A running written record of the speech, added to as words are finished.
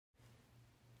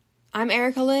I'm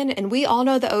Erica Lynn, and we all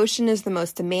know the ocean is the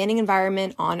most demanding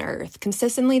environment on Earth,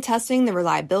 consistently testing the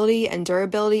reliability and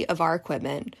durability of our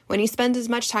equipment. When you spend as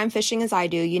much time fishing as I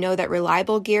do, you know that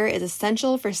reliable gear is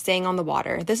essential for staying on the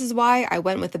water. This is why I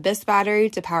went with the Abyss battery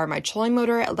to power my trolling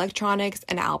motor, electronics,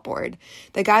 and outboard.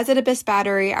 The guys at Abyss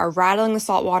Battery are rattling the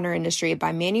saltwater industry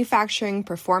by manufacturing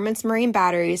performance marine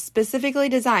batteries specifically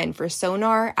designed for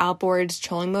sonar, outboards,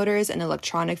 trolling motors, and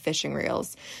electronic fishing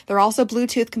reels. They're also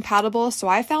Bluetooth compatible, so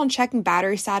I found checking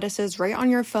battery statuses right on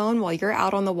your phone while you're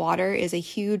out on the water is a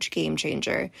huge game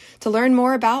changer. To learn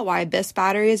more about why Abyss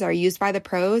batteries are used by the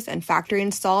pros and factory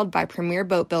installed by premier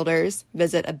boat builders,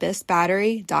 visit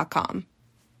abyssbattery.com.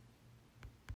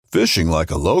 Fishing like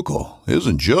a local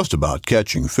isn't just about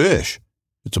catching fish.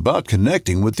 It's about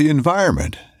connecting with the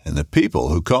environment and the people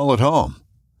who call it home.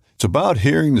 It's about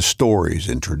hearing the stories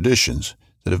and traditions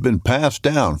that have been passed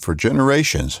down for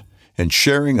generations and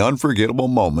sharing unforgettable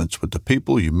moments with the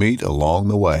people you meet along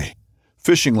the way.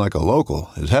 Fishing like a local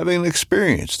is having an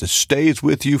experience that stays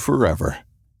with you forever.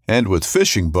 And with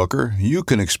Fishing Booker, you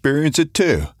can experience it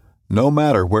too, no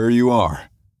matter where you are.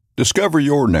 Discover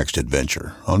your next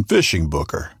adventure on Fishing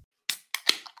Booker.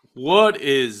 What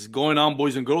is going on,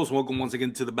 boys and girls? Welcome once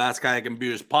again to the Bass, Kayak, and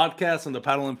Beers podcast on the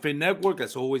Paddle and Fin Network.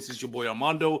 As always, it's your boy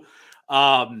Armando.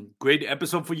 Great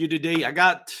episode for you today.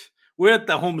 We're at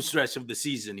the home stretch of the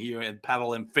season here at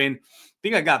Paddle and Fin. I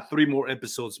think I got 3 more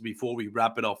episodes before we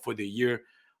wrap it up for the year.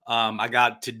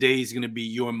 Today's going to be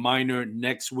Ewan Minor.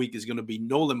 Next week is going to be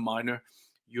Nolan Minor,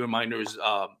 Ewan Minor's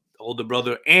older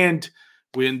brother. And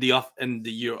we're in the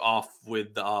year off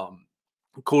with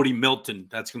Cody Milton.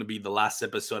 That's going to be the last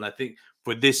episode, I think,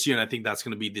 for this year. And I think that's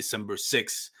going to be December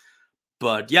 6th.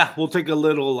 But yeah, we'll take a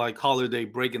little holiday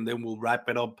break and then we'll wrap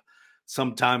it up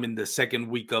sometime in the second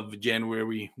week of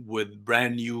January with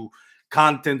brand new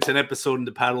content and episode in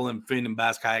the Paddle and Fin and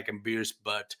Bass, Kayak, and Beers.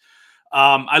 But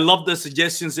I love the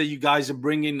suggestions that you guys are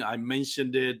bringing. I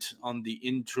mentioned it on the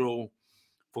intro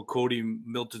for Cody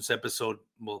Milton's episode.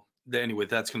 Well, anyway,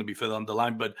 that's going to be further on the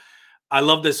line. But I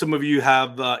love that some of you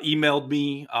have emailed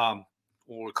me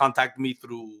or contacted me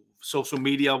through social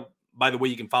media. By the way,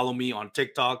 you can follow me on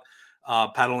TikTok,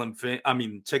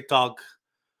 TikTok,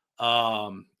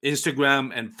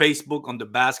 Instagram, and Facebook on the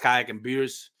Bass, Kayak, and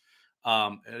Beers.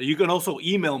 You can also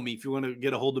email me if you want to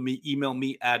get a hold of me. Email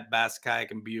me at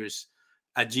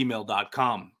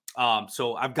basskayakandbeers@gmail.com.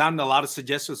 So I've gotten a lot of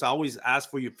suggestions. I always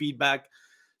ask for your feedback.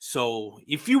 So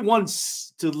if you want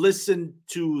to listen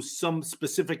to some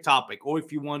specific topic, or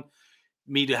if you want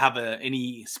me to have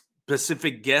any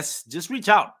specific guests, just reach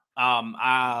out.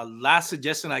 Last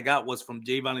suggestion I got was from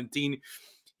Jay Valentin.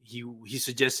 He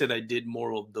suggested I did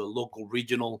more of the local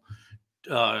regional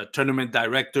tournament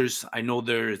directors. I know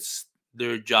it's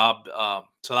their job.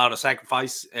 It's a lot of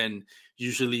sacrifice, and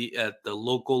usually at the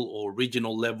local or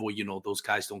regional level, those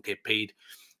guys don't get paid.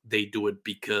 They do it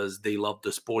because they love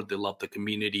the sport, they love the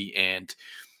community, and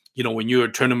when you're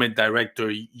a tournament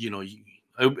director,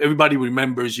 everybody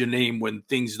remembers your name when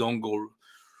things don't go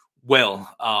well.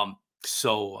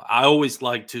 So I always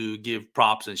like to give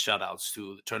props and shout outs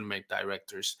to the tournament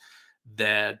directors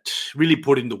that really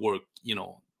put in the work,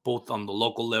 both on the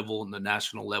local level and the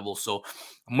national level. So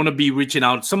I'm going to be reaching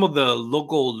out some of the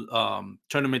local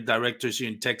tournament directors here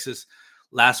in Texas.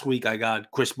 Last week, I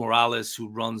got Chris Morales, who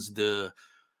runs the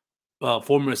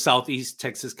former Southeast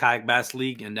Texas Kayak Bass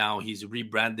League, and now he's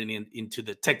rebranding into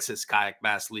the Texas Kayak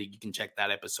Bass League. You can check that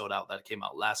episode out. That came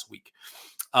out last week.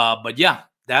 But yeah,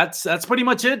 that's pretty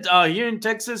much it here in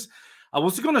Texas. I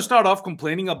was going to start off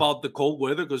complaining about the cold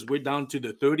weather because we're down to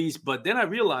the 30s, but then I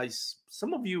realized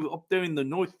some of you up there in the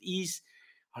Northeast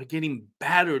are getting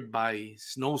battered by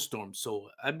snowstorms. So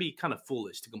I'd be kind of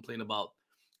foolish to complain about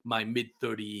my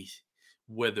mid-30s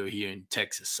weather here in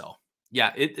Texas. So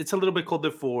yeah, it's a little bit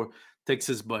colder for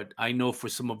Texas, but I know for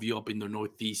some of you up in the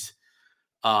Northeast,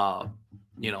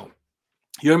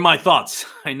 you're in my thoughts.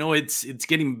 I know it's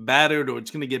getting battered, or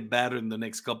it's going to get battered in the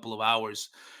next couple of hours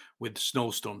with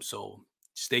snowstorms. So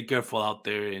stay careful out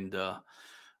there, and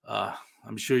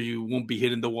I'm sure you won't be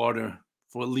hitting the water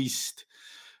for at least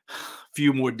a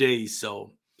few more days.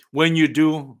 So when you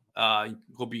do,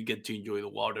 hope you get to enjoy the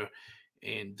water.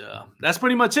 And that's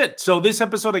pretty much it. So this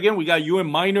episode, again, we got Ewan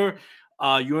Minor.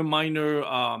 Ewan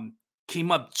Minor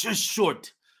came up just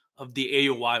short of the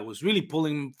AOY. Was really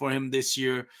pulling for him this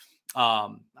year. I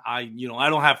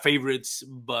don't have favorites,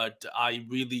 but I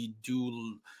really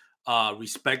do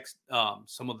respect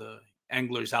some of the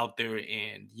anglers out there,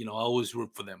 and I always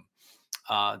root for them.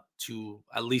 to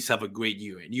at least have a great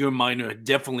year. And your minor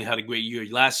definitely had a great year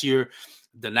last year.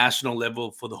 The national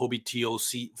level for the Hobie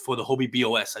T.O.C, for the Hobie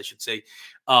BOS, I should say.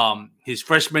 His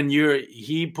freshman year,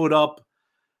 he put up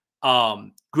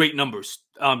great numbers.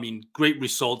 I mean, great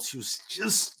results. He was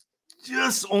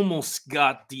just almost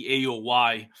got the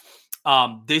AOY.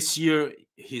 This year,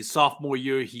 his sophomore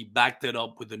year, he backed it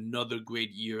up with another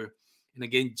great year. And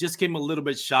again, just came a little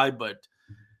bit shy, but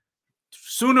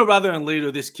sooner rather than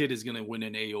later, this kid is going to win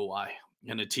an AOI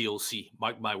and a T.O.C.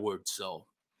 Mark my words. So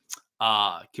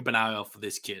keep an eye out for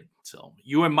this kid. So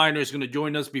UN Minor is going to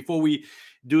join us. Before we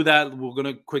do that, we're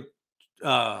going to quick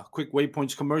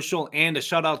Waypoints commercial and a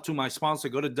shout out to my sponsor.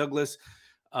 Go to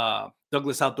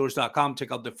DouglasOutdoors.com.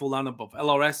 Check out the full lineup of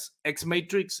LRS, X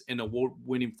Matrix, and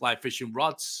award-winning fly fishing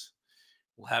rods.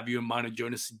 We'll have UN Minor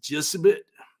join us in just a bit.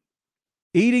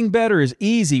 Eating better is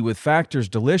easy with Factor's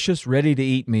delicious,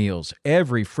 ready-to-eat meals.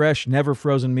 Every fresh,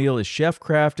 never-frozen meal is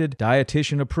chef-crafted,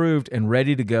 dietitian-approved, and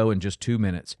ready to go in just 2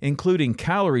 minutes, including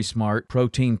Calorie Smart,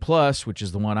 Protein Plus, which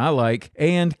is the one I like,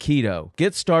 and Keto.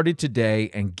 Get started today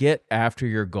and get after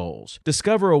your goals.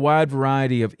 Discover a wide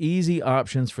variety of easy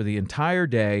options for the entire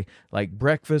day, like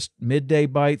breakfast, midday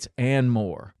bites, and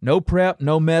more. No prep,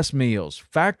 no mess meals.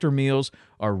 Factor meals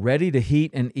are ready to heat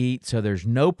and eat, so there's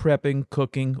no prepping,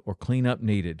 cooking, or cleanup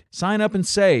needed. Sign up and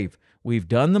save. We've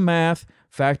done the math.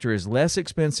 Factor is less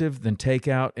expensive than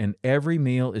takeout, and every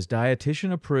meal is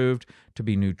dietitian approved to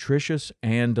be nutritious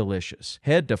and delicious.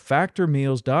 Head to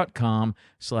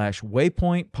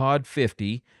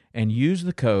factormeals.com/waypointpod50 and use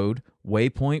the code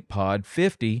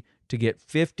waypointpod50 to get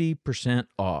 50%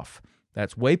 off.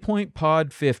 That's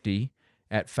waypointpod50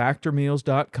 at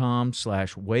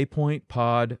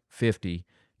factormeals.com/waypointpod50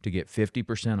 to get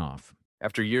 50% off.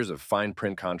 After years of fine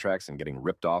print contracts and getting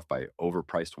ripped off by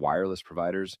overpriced wireless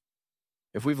providers,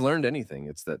 if we've learned anything,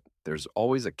 it's that there's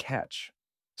always a catch.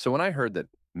 So when I heard that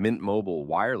Mint Mobile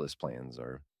wireless plans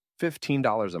are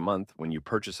 $15 a month when you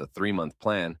purchase a 3-month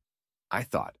plan, I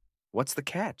thought, what's the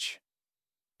catch?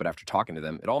 But after talking to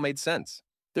them, it all made sense.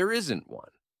 There isn't one.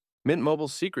 Mint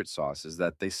Mobile's secret sauce is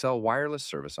that they sell wireless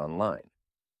service online.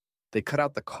 They cut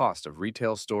out the cost of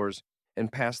retail stores and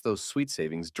pass those sweet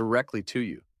savings directly to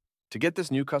you. To get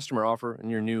this new customer offer and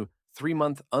your new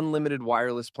 3-month unlimited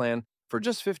wireless plan for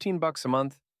just $15 a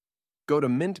month, go to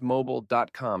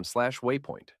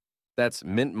mintmobile.com/waypoint. That's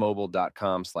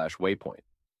mintmobile.com/waypoint.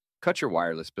 Cut your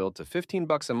wireless bill to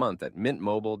 $15 a month at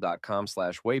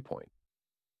mintmobile.com/waypoint.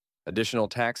 Additional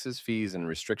taxes, fees, and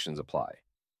restrictions apply.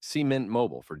 See Mint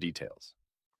Mobile for details.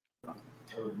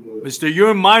 Mr.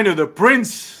 Ewing Minor, the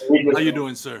Prince. How you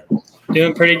doing, sir?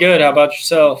 Doing pretty good. How about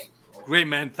yourself? Great,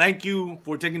 man. Thank you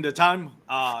for taking the time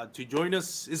to join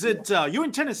us. Is it you're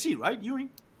in Tennessee, right, Ewing?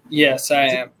 Yes, I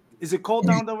am. Is it cold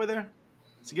down over there?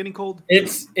 Is it getting cold?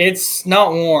 It's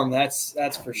not warm. That's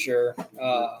for sure.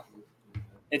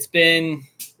 It's been,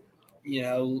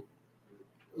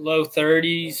 low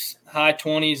 30s, high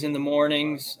 20s in the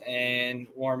mornings, and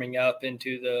warming up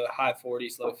into the high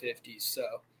 40s, low 50s.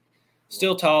 So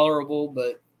still tolerable,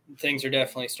 but things are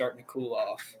definitely starting to cool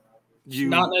off.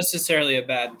 Not necessarily a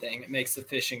bad thing. It makes the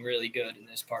fishing really good in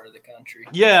this part of the country.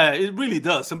 Yeah, it really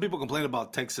does. Some people complain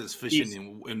about Texas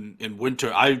fishing in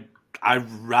winter. I'd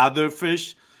rather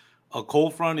fish a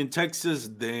cold front in Texas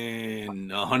than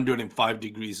 105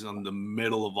 degrees on the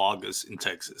middle of August in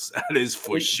Texas. That is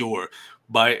for sure.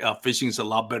 But fishing is a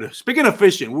lot better. Speaking of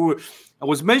fishing, I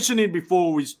was mentioning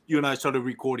before you and I started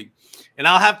recording, and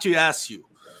I'll have to ask you,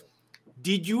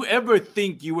 did you ever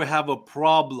think you would have a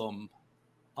problem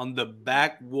on the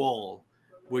back wall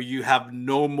where you have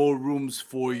no more rooms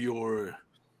for your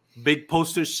big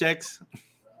poster checks?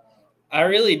 I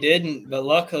really didn't, but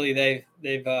luckily they're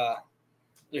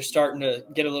starting to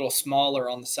get a little smaller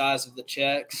on the size of the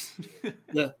checks.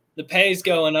 the pay's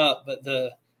going up, but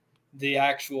the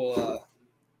actual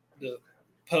the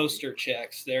poster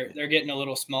checks they're getting a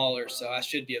little smaller, so I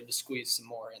should be able to squeeze some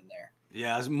more in there.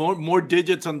 Yeah, more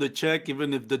digits on the check,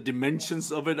 even if the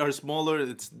dimensions of it are smaller.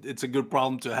 It's a good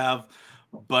problem to have.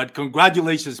 But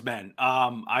congratulations, man.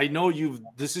 I know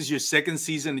this is your second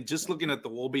season, and just looking at the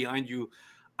wall behind you,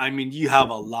 I mean, you have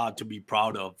a lot to be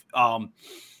proud of. Let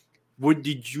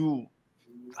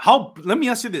me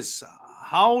ask you this.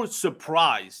 How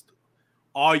surprised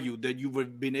are you that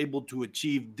you've been able to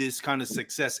achieve this kind of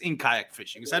success in kayak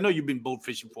fishing? Because I know you've been boat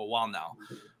fishing for a while now,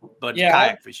 but yeah,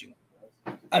 kayak fishing.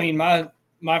 I mean, my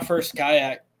first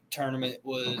kayak tournament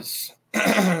was,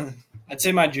 I'd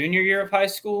say my junior year of high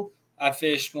school. I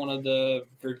fished one of the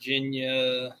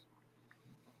Virginia,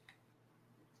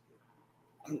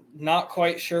 I'm not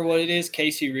quite sure what it is.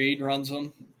 Casey Reed runs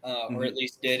them, or at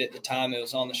least did at the time. It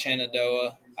was on the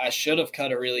Shenandoah. I should have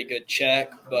cut a really good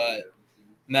check, but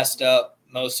messed up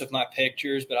most of my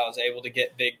pictures, but I was able to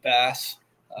get big bass.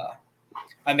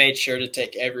 I made sure to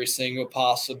take every single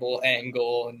possible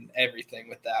angle and everything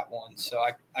with that one. So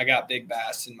I got big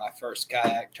bass in my first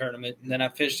kayak tournament. And then I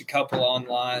fished a couple on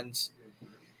lines.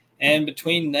 And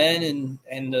between then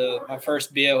and my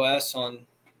first BOS on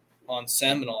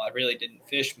Seminole, I really didn't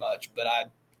fish much. But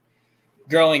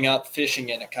growing up fishing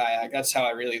in a kayak, that's how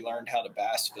I really learned how to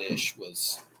bass fish,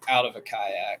 was out of a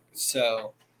kayak.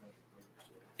 So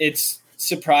it's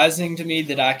surprising to me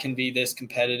that I can be this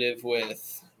competitive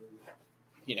with,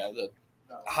 the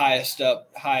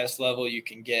highest level you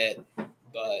can get.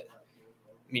 But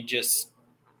I mean,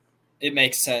 it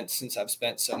makes sense since I've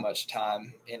spent so much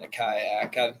time in a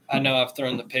kayak. I know I've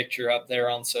thrown the picture up there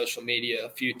on social media a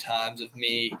few times of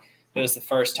me. It was the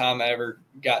first time I ever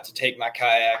got to take my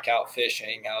kayak out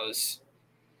fishing. I was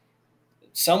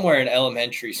somewhere in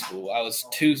elementary school.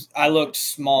 I looked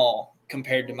small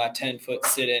compared to my 10-foot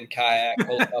sit-in kayak.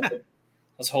 I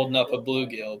was holding up a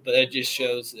bluegill, but it just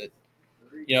shows that,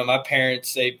 my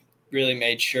parents, they really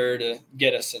made sure to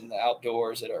get us in the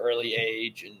outdoors at an early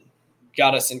age and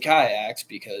got us in kayaks,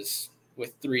 because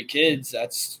with 3 kids,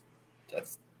 that's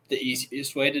the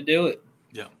easiest way to do it.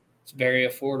 Yeah. It's very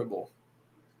affordable.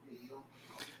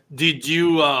 Did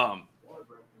you,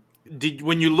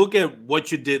 when you look at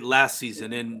what you did last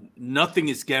season, and nothing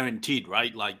is guaranteed,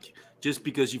 right? Like, just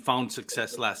because you found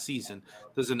success last season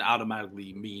doesn't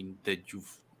automatically mean that you're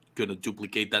going to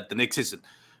duplicate that the next season.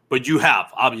 But you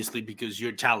have, obviously, because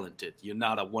you're talented. You're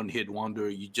not a one-hit wonder.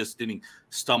 You just didn't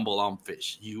stumble on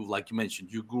fish. You, like you mentioned,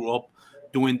 you grew up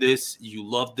doing this. You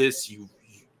love this. You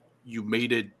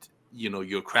made it,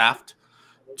 your craft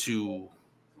to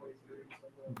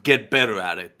get better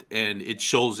at it, and it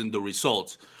shows in the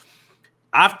results.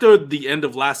 After the end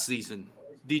of last season,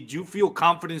 did you feel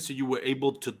confident that you were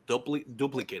able to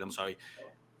duplicate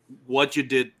what you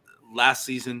did last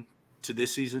season to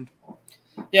this season?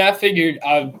 Yeah, I figured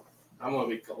I'm going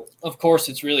to be cold. Of course,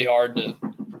 it's really hard to,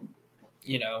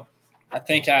 I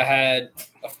think I had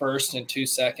a first and 2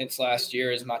 seconds last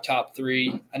year as my top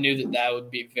 3. I knew that would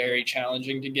be very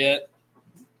challenging to get.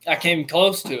 I came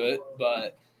close to it,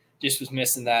 but just was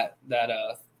missing that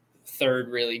third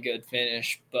really good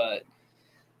finish. But,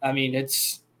 I mean,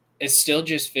 it's still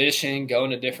just fishing,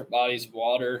 going to different bodies of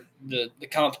water. The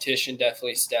competition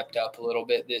definitely stepped up a little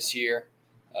bit this year.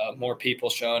 More people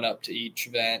showing up to each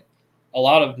event. A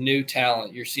lot of new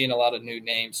talent. You're seeing a lot of new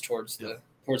names towards the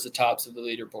tops of the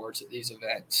leaderboards at these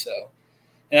events. So,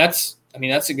 and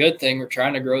that's a good thing. We're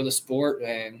trying to grow the sport,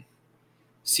 and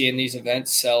seeing these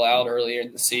events sell out earlier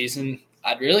in the season,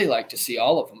 I'd really like to see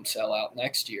all of them sell out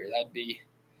next year. That'd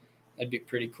be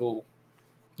pretty cool.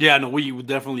 Yeah, no, we would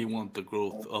definitely want the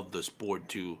growth of the sport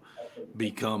to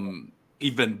become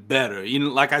even better.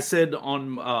 Like I said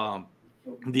on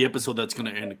the episode that's going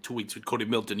to end in 2 weeks with Cody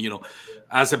Milton,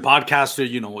 as a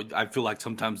podcaster, I feel like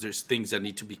sometimes there's things that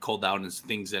need to be called out and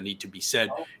things that need to be said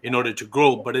in order to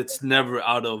grow, but it's never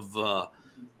out of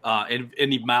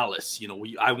any malice.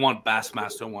 I want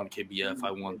Bassmaster, I want KBF,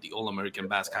 I want the All-American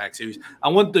Bass Kayak Series, I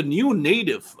want the new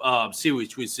Native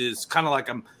series, which is kind of like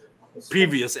a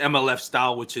previous MLF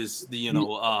style, which is the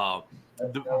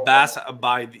bass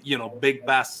by Big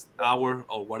Bass Hour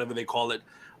or whatever they call it.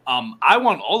 I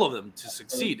want all of them to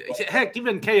succeed. Heck,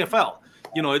 even KFL.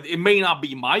 It may not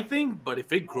be my thing, but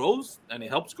if it grows and it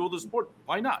helps grow the sport,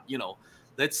 why not?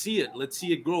 Let's see it. Let's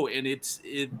see it grow, and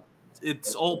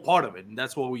it's all part of it. And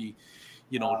that's what we,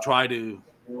 try to,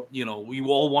 we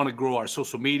all want to grow our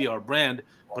social media, our brand,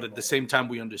 but at the same time,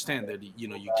 we understand that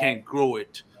you can't grow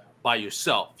it by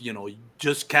yourself.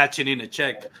 Just catching in a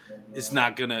check is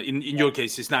not gonna. In your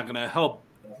case, it's not gonna help.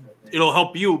 It'll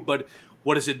help you, but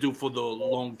what does it do for the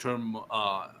long-term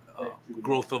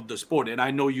growth of the sport? And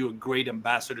I know you're a great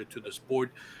ambassador to the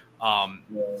sport.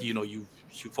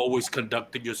 You've always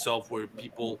conducted yourself where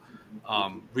people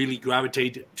really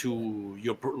gravitate to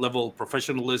your level of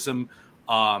professionalism,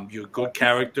 your good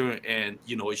character, and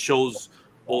it shows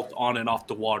both on and off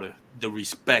the water. The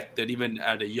respect that even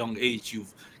at a young age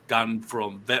you've gotten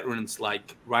from veterans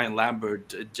like Ryan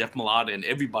Lambert, Jeff Malata, and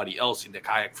everybody else in the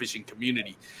kayak fishing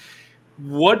community.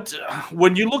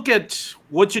 When you look at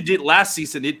what you did last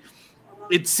season,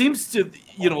 it seems to,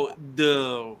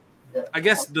 I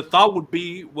guess the thought would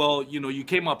be, well, you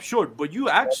came up short, but you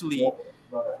actually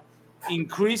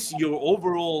increased your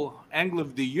overall Angler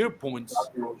of the Year points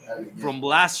from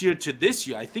last year to this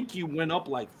year. I think you went up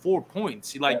like 4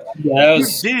 points. You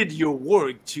did your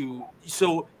work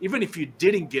so even if you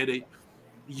didn't get it,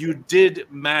 you did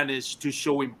manage to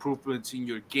show improvements in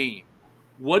your game.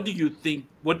 What do you think?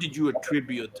 What did you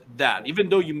attribute that? Even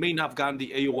though you may not have gotten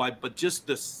the AOY, but just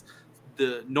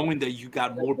the knowing that you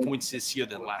got more points this year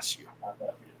than last year.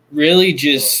 Really,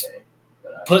 just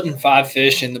putting 5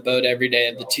 fish in the boat every day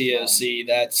of the T.O.C.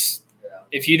 That's,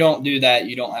 if you don't do that,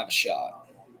 you don't have a shot.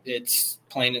 It's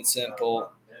plain and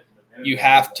simple. You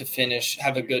have to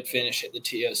have a good finish at the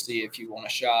T.O.C. if you want a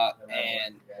shot.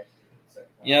 And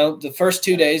the first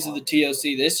 2 days of the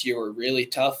T.O.C. this year were really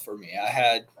tough for me. I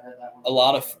had a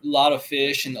lot of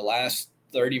fish in the last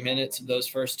 30 minutes of those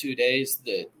first 2 days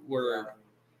that were,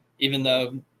 even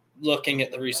though looking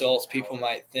at the results, people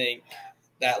might think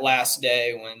that last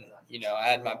day when, I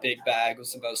had my big bag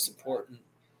was the most important.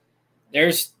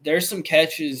 There's some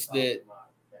catches that,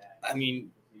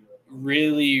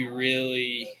 really,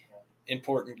 really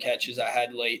important catches I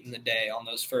had late in the day on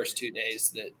those first 2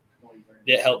 days that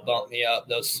helped bump me up.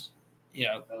 Those,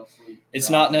 it's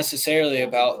not necessarily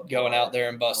about going out there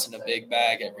and busting a big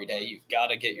bag every day. You've got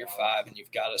to get your 5 and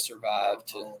you've got to survive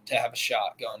to have a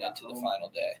shot going into the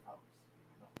final day.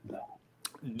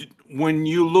 When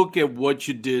you look at what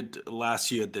you did last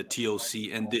year at the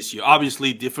T.O.C. and this year,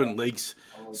 obviously different lakes,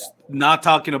 not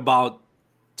talking about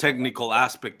technical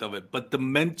aspect of it, but the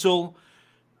mental,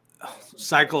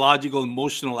 psychological,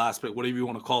 emotional aspect, whatever you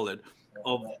want to call it,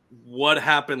 of what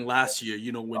happened last year.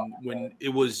 When it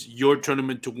was your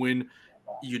tournament to win,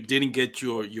 you didn't get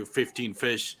your 15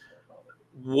 fish.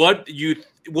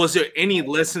 Was there any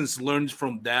lessons learned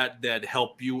from that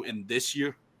helped you in this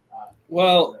year?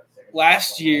 Well,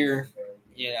 last year,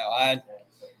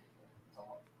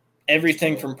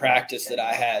 everything from practice that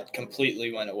I had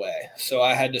completely went away. So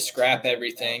I had to scrap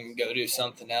everything, go do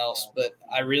something else. But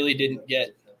I really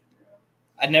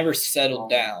I never settled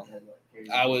down.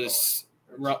 I was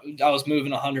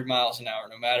moving 100 miles an hour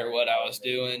no matter what I was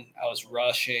doing. I was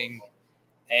rushing,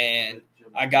 and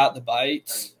I got the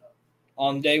bites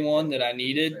on day one that I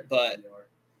needed, but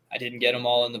I didn't get them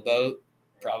all in the boat,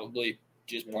 probably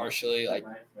just partially. Like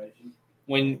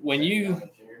when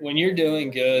you're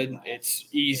doing good, it's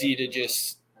easy to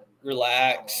just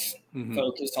relax,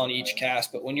 focus on each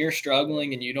cast. But when you're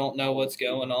struggling and you don't know what's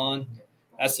going on,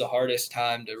 that's the hardest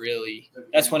time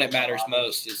that's when it matters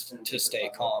most, is to stay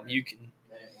calm. You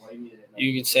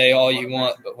can say all you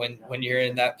want, but when you're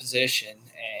in that position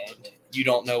and you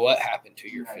don't know what happened to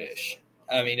your fish,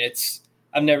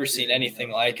 I've never seen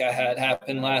anything like I had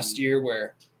happen last year,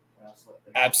 where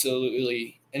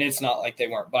absolutely, and it's not like they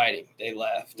weren't biting. They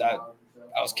left. I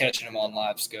was catching them on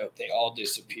live scope. They all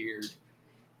disappeared.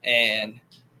 And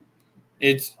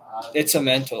it's a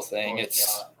mental thing.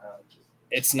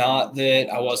 It's not that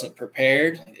I wasn't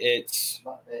prepared. It's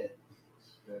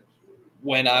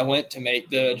when I went to make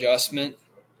the adjustment,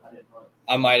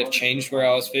 I might have changed where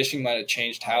I was fishing, might have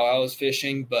changed how I was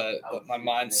fishing, but my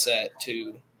mindset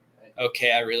to,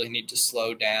 okay, I really need to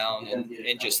slow down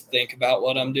and just think about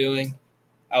what I'm doing.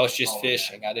 I was just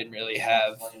fishing. I didn't really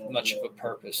have much of a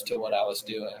purpose to what I was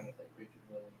doing.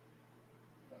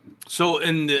 So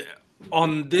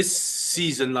on this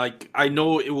season, like, I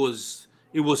know it was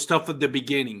tough at the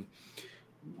beginning.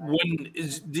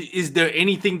 Is there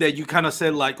anything that you kind of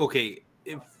said, like, okay,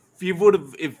 if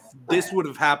this would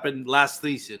have happened last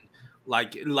season,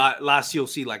 like last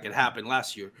T.O.C., like it happened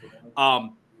last year,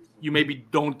 you maybe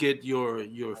don't get your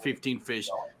 15 fish.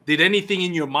 Did anything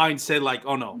in your mind say, like,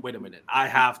 oh no, wait a minute, I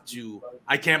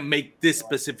can't make this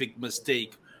specific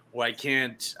mistake, or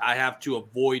I have to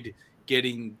avoid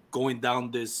going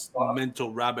down this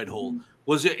mental rabbit hole?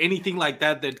 Was there anything like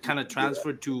that kind of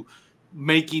transferred to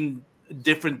making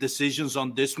different decisions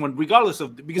on this one, regardless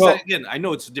of, because again, I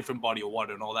know it's a different body of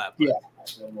water and all that. But.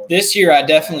 Yeah. This year, I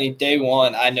definitely, day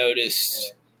one, I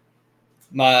noticed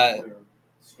my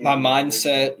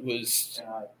mindset was,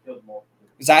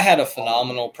 because I had a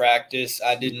phenomenal practice.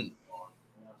 I didn't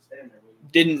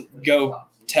go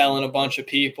telling a bunch of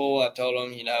people. I told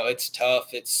them, it's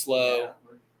tough, it's slow.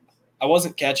 I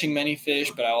wasn't catching many fish,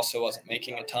 but I also wasn't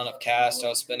making a ton of casts. I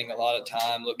was spending a lot of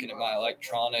time looking at my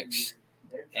electronics,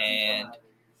 and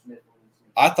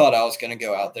I thought I was going to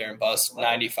go out there and bust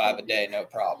 95 a day, no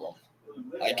problem.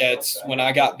 Like, when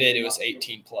I got bid, it was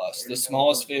 18 plus. The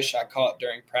smallest fish I caught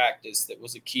during practice that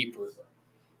was a keeper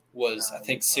was, I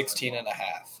think, 16 and a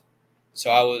half. So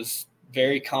I was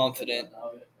very confident.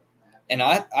 And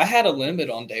I had a limit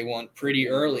on day one pretty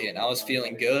early, and I was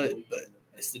feeling good. But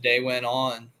as the day went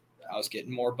on, I was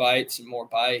getting more bites,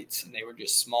 and they were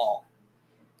just small.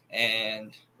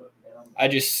 And I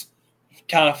just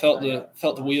kind of felt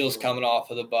the wheels coming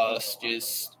off of the bus.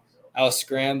 Just, I was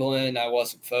scrambling, I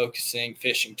wasn't focusing,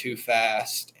 fishing too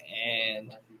fast,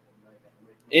 and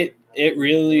it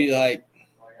really, like,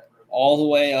 all the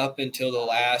way up until the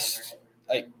last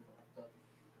like,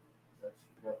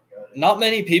 not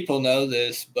many people know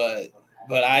this, but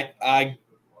I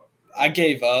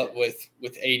gave up with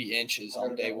 80 inches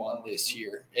on day one this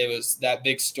year. It was that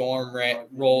big storm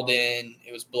rolled in.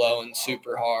 It was blowing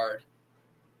super hard.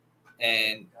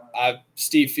 And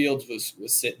Steve Fields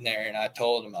was sitting there, and I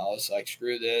told him, I was like,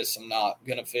 screw this. I'm not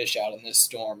going to fish out in this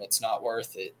storm. It's not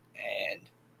worth it. And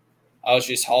I was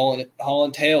just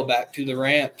hauling tail back to the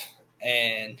ramp,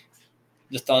 and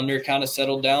the thunder kind of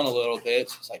settled down a little bit.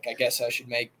 So I was like, I guess I should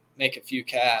make a few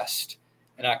casts.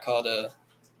 And I caught an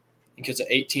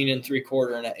 18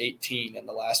 3/4 and an 18 in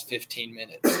the last 15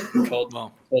 minutes. Called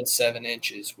 7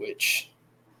 inches, which,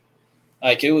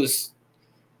 like, it was,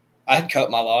 I had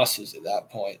cut my losses at that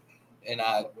point, and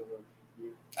I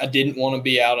didn't want to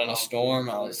be out in a storm.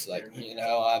 I was like,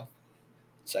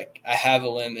 it's like I have a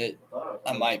limit.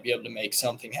 I might be able to make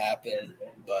something happen,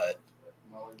 but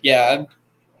yeah,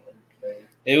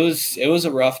 it was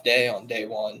a rough day on day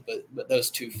one. But those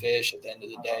 2 fish at the end of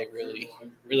the day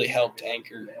really helped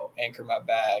anchor my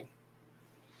bag.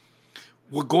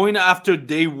 Well, going after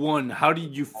day one, how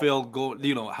did you feel?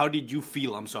 How did you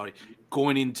feel? I'm sorry,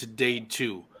 going into day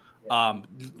 2.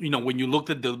 When you looked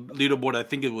at the leaderboard, I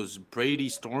think it was Brady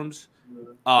Storms.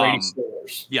 Brady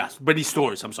Stores. Yes, Brady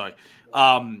Stores. I'm sorry.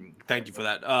 Thank you for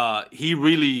that. He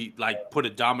really put a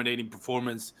dominating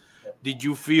performance. Did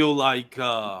you feel like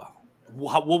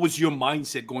what was your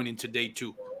mindset going into day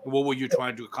 2? What were you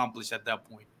trying to accomplish at that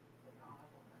point?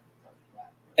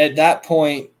 At that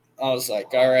point, I was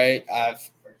like, all right, I've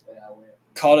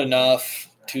caught enough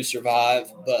to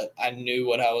survive, but I knew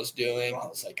what I was doing. I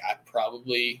was like, I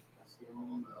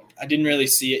didn't really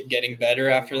see it getting better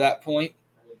after that point,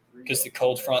 because the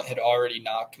cold front had already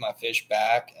knocked my fish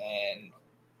back, and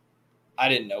I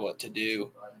didn't know what to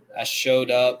do. I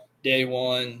showed up day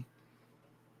 1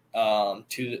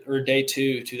 day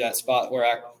 2 to that spot where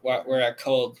I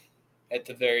culled at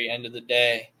the very end of the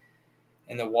day,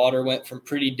 and the water went from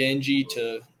pretty dingy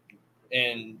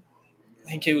and I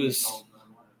think it was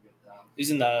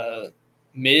in the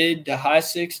mid to high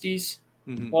 60s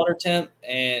water temp,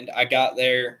 and I got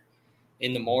there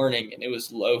in the morning and it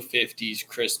was low 50s,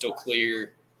 crystal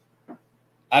clear.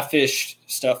 I fished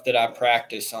stuff that I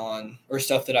practice on, or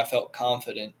stuff that I felt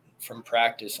confident from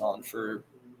practice on, for,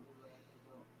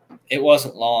 it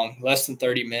wasn't long, less than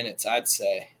 30 minutes, I'd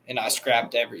say. And I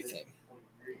scrapped everything.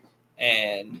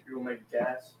 And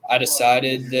I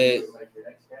decided that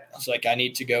I was like, I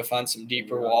need to go find some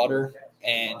deeper water.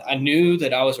 And I knew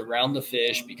that I was around the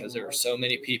fish because there were so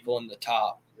many people in the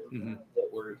top that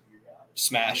were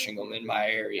smashing them in my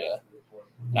area.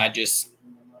 And I just,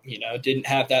 didn't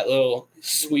have that little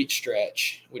sweet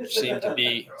stretch, which seemed to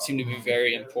be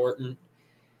very important.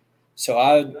 So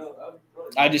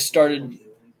I just started,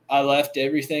 I left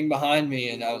everything behind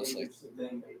me, and I was like,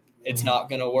 it's not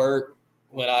going to work.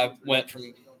 When I went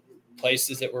from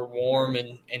places that were warm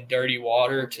and dirty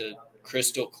water to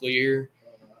crystal clear,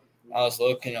 I was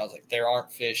looking, I was like, there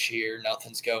aren't fish here.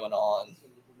 Nothing's going on.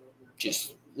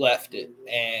 Just left it.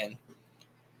 And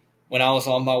when I was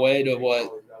on my way to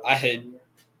what I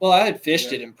had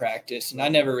fished it in practice, and I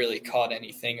never really caught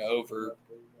anything over.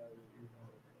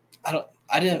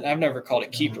 I've never caught a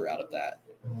keeper out of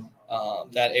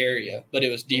that area, but it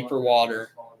was deeper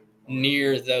water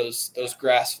near those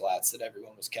grass flats that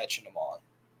everyone was catching them on.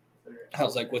 I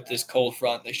was like, with this cold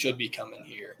front, they should be coming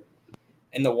here.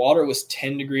 And the water was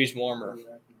 10 degrees warmer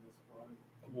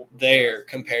there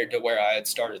compared to where I had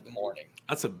started the morning.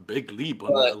 That's a big leap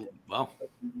on that. Wow.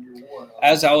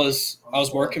 As I was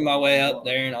working my way up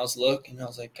there, and I was looking, I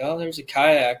was like, oh, there's a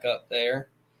kayak up there,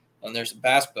 and there's a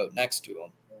bass boat next to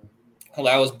them. Well,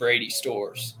 that was Brady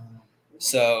Stores.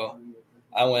 So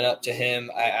I went up to him.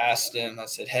 I asked him, I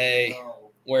said, hey,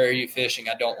 where are you fishing?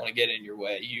 I don't want to get in your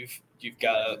way. You've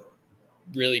got a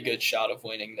really good shot of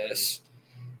winning this.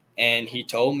 And he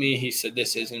told me, he said,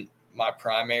 this isn't my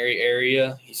primary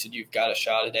area. He said, you've got a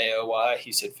shot at AOY.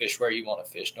 He said, fish where you want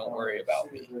to fish. Don't worry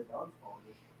about me.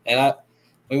 And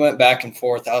we went back and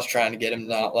forth. I was trying to get him to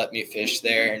not let me fish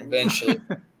there. And eventually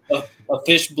a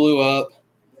fish blew up.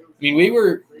 I mean, we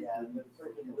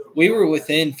were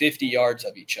within 50 yards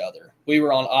of each other. We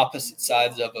were on opposite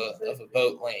sides of a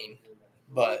boat lane,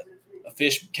 but a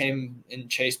fish came and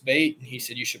chased bait, and he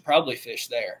said, you should probably fish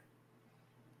there.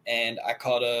 And I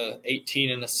caught a 18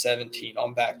 and a 17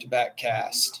 on back-to-back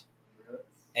cast.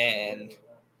 And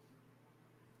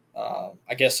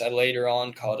I guess I later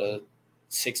on caught a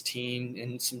 16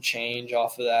 and some change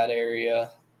off of that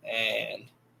area. And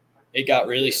it got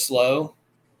really slow.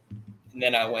 And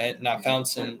then I went and I found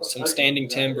some standing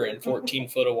timber in 14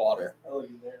 foot of water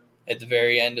at the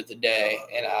very end of the day.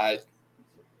 And I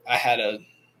I had a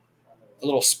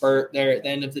little spurt there at the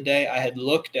end of the day. I had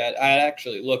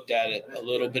actually looked at it a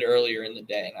little bit earlier in the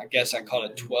day, and I guess I caught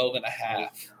a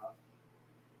 12.5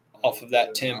 off of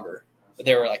that timber. But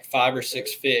there were like 5 or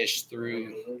 6 fish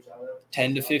through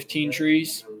 10 to 15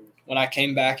 trees. When I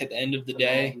came back at the end of the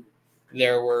day,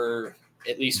 there were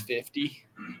at least 50.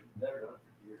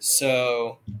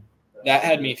 So that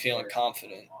had me feeling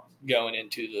confident going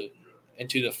into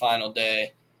the final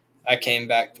day.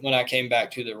 When I came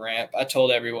back to the ramp, I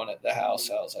told everyone at the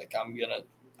house, I was like, I'm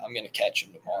gonna catch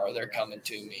them tomorrow. They're coming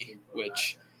to me,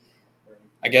 which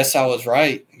I guess I was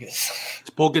right.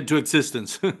 Spoke into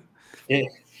existence.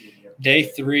 Day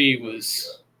 3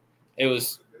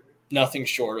 was nothing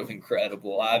short of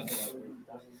incredible. I've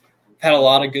had a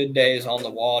lot of good days on the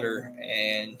water,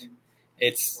 and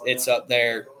it's up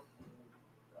there.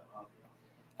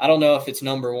 I don't know if it's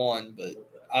number 1, but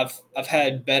I've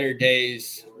had better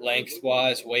days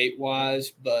lengthwise,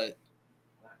 weight-wise, but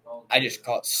I just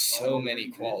caught so many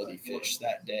quality fish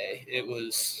that day.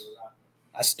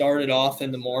 I started off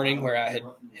in the morning where I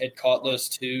had caught those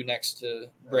 2 next to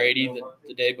Brady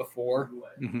the day before.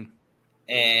 Mm-hmm.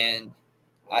 And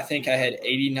I think I had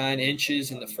 89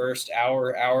 inches in the first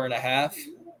hour and a half.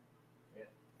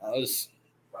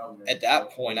 At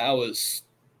that point,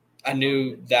 I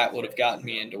knew that would have gotten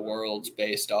me into Worlds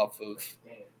based off of,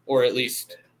 or at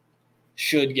least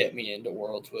should get me into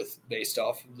Worlds based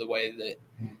off of the way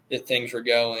that things were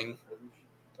going.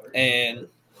 And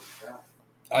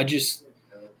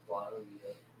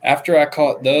after I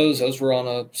caught those were on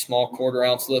a small 1/4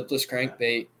 ounce lipless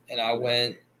crankbait, and I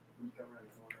went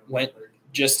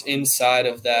just inside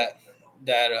of that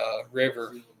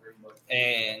river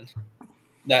and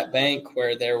that bank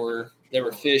where there were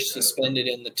fish suspended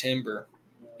in the timber.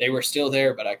 They were still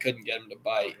there, but I couldn't get them to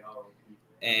bite.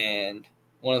 And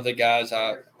one of the guys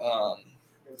that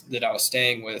I was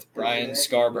staying with, Brian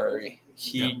Scarberry,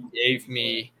 he gave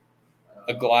me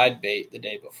a glide bait the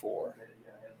day before.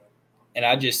 And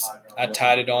I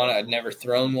tied it on. I'd never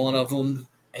thrown one of them,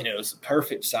 and it was the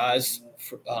perfect size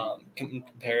for, in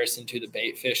comparison to the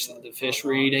bait fish that the fish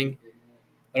were eating.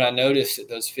 But I noticed that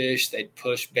those fish, they'd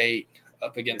push bait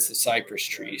up against the cypress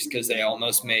trees because they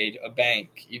almost made a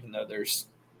bank, even though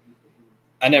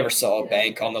I never saw a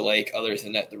bank on the lake other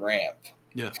than at the ramp.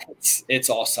 Yeah. It's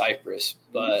all cypress.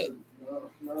 But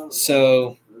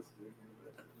so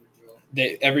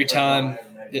every time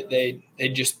that they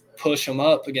just push them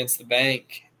up against the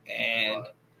bank, and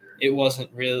it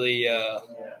wasn't really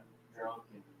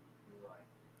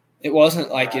it wasn't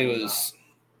like it was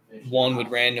one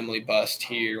would randomly bust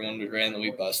here, one would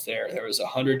randomly bust there. There was a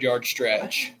 100-yard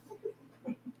stretch,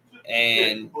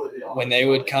 and when they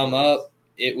would come up,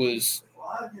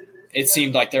 it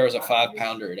seemed like there was a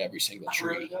 5-pounder at every single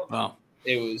tree. Wow.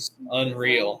 It was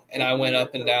unreal. And I went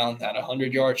up and down that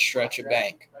 100-yard stretch of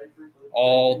bank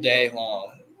all day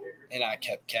long, and I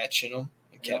kept catching them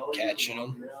and kept catching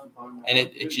them. And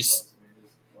it just,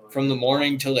 from the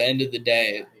morning till the end of the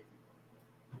day,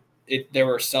 there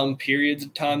were some periods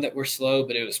of time that were slow,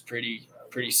 but it was pretty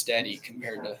steady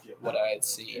compared to what I had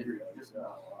seen.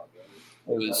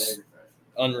 It was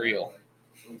unreal.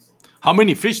 How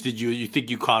many fish did you think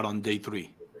you caught on day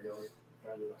 3?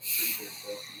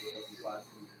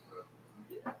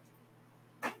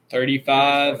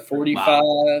 35, 45.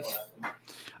 Wow.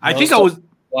 I think I was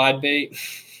wide bait.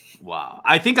 Wow.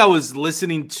 I think I was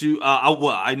listening to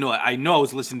I know I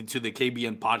was listening to the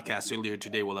KBN podcast earlier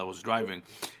today while I was driving.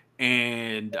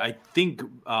 And I think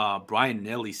Brian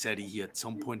Nelly said he at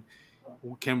some point, I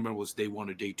can't remember was day 1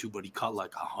 or day 2, but he caught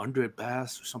like 100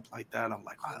 bass or something like that. I'm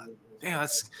like, wow, damn,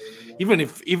 that's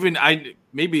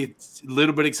maybe it's a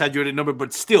little bit exaggerated number,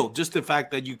 but still, just the fact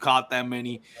that you caught that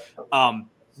many,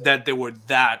 that they were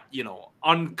that,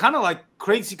 on kind of like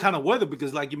crazy kind of weather,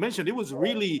 because like you mentioned, it was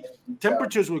really,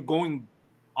 temperatures were going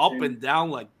up and down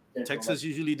like Texas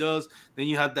usually does. Then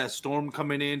you had that storm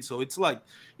coming in, so it's like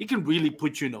it can really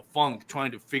put you in a funk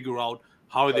trying to figure out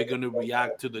how they're going to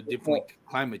react to the different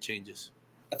climate changes.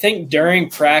 I think during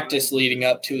practice leading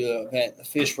up to the event, the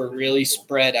fish were really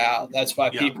spread out. That's why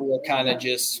people were kind of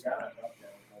just,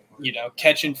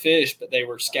 catching fish, but they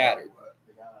were scattered.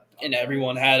 And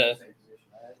everyone had a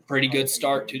pretty good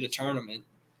start to the tournament,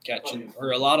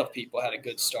 a lot of people had a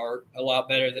good start, a lot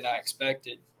better than I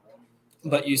expected.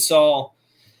 But you saw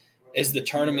as the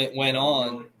tournament went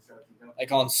on,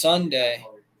 like on Sunday,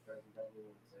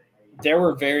 there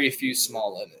were very few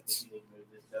small limits.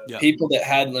 Yeah. People that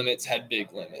had limits had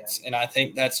big limits. And I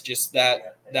think that's just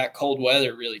that cold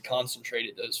weather really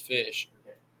concentrated those fish.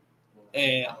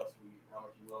 And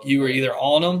you were either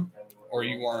on them or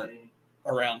you weren't.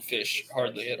 around fish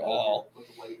hardly at all.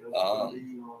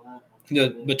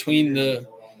 Between the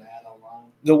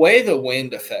way the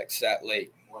wind affects that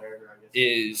lake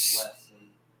is,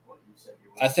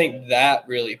 I think that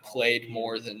really played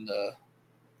more than the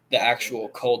actual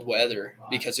cold weather,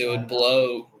 because it would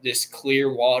blow this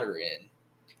clear water in,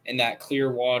 and that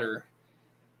clear water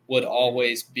would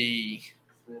always be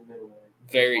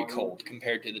very cold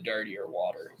compared to the dirtier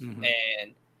water. Mm-hmm.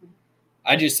 And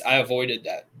I avoided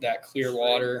that clear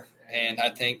water. And I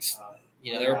think,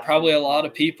 there were probably a lot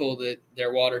of people that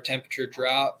their water temperature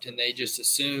dropped and they just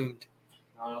assumed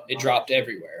it dropped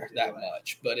everywhere that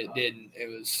much, but it didn't.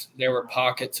 There were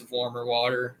pockets of warmer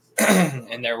water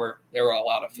and there were a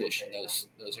lot of fish in those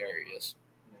areas.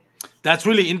 That's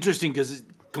really interesting, because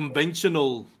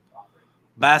conventional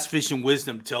bass fishing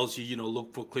wisdom tells you,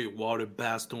 look for clear water.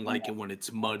 Bass don't like it when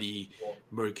it's muddy,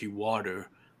 murky water.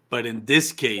 But in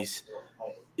this case,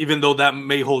 even though that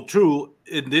may hold true,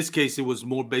 in this case, it was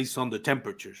more based on the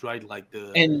temperatures, right?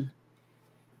 And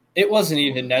it wasn't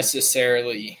even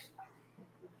necessarily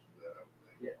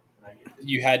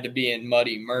you had to be in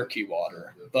muddy, murky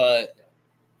water, but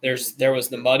there was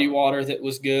the muddy water that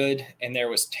was good, and there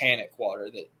was tannic water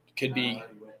that could be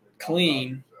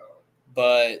clean,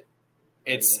 but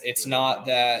it's not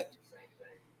that.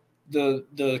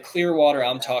 The clear water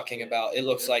I'm talking about, it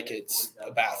looks like it's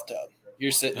a bathtub.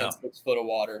 You're sitting in 6 foot of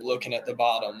water looking at the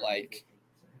bottom like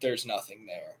there's nothing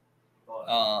there.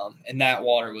 And that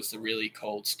water was the really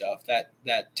cold stuff. That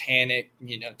tannic,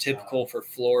 typical for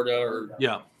Florida or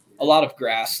a lot of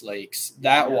grass lakes,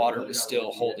 that water was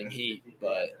still holding heat,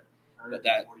 but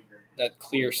that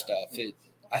clear stuff,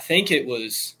 I think it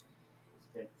was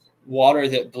water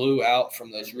that blew out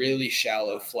from those really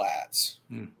shallow flats.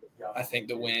 I think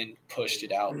the wind pushed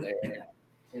it out there,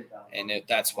 and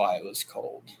that's why it was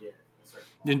cold.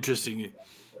 Interesting.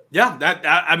 Yeah,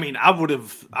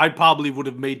 I probably would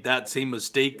have made that same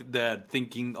mistake, that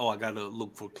thinking, I gotta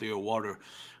look for clear water.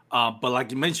 But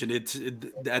like you mentioned,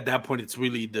 at that point, it's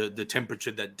really the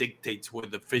temperature that dictates where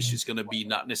the fish is gonna be,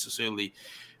 not necessarily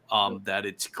that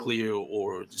it's clear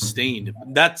or stained.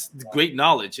 That's great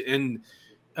knowledge, and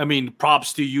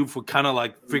props to you for kind of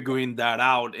like figuring that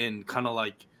out and kind of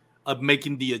like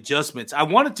making the adjustments. I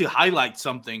wanted to highlight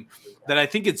something that I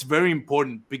think it's very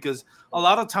important, because a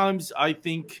lot of times I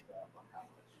think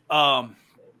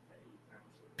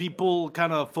people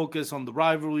kind of focus on the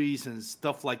rivalries and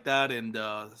stuff like that, and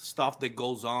stuff that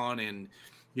goes on, and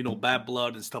bad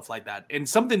blood and stuff like that. And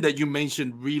something that you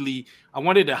mentioned, really, I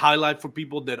wanted to highlight for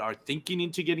people that are thinking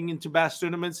into getting into bass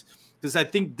tournaments, because I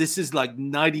think this is like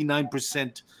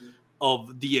 99%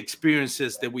 of the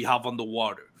experiences that we have on the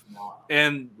water.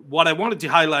 And what I wanted to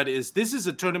highlight is, this is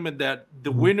a tournament that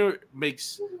the winner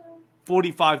makes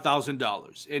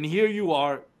 $45,000. And here you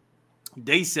are,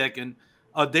 day two,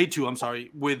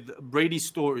 with Brady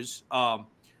Stores,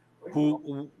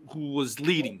 who was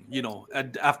leading,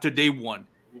 after day one.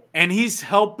 And he's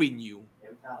helping you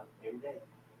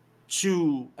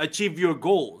to achieve your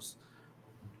goals.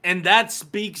 And that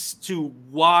speaks to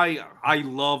why I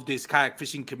love this kayak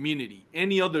fishing community.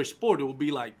 Any other sport, it will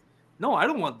be like, no, I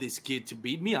don't want this kid to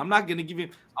beat me. I'm not going to give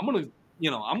him, I'm going to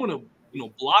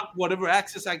block whatever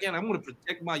access I can. I'm going to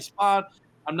protect my spot.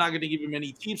 I'm not going to give him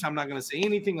any tips. I'm not going to say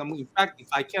anything. In fact, if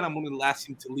I can, I'm going to ask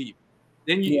him to leave.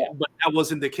 But that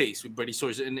wasn't the case with Brady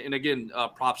Stores. And again,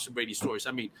 props to Brady Stores.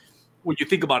 When you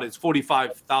think about it, it's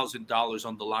 $45,000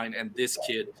 on the line, and this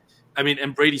kid,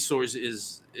 and Brady Stores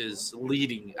is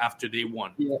leading after day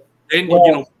one. Yeah.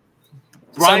 Then,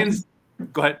 Brian's,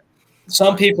 go ahead.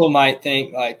 Some people might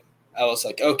think, like, I was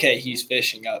like, okay, he's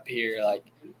fishing up here. Like,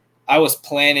 I was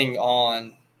planning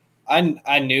on,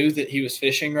 I knew that he was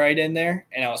fishing right in there,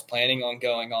 and I was planning on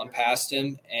going on past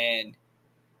him, and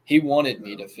he wanted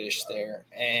me to fish there.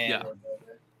 And,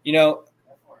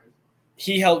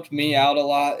 he helped me out a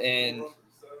lot, and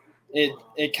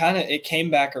it came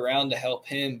back around to help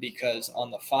him, because on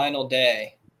the final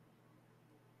day,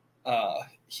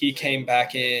 he came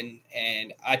back in,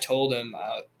 and I told him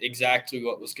exactly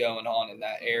what was going on in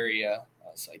that area.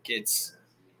 I was like,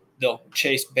 they'll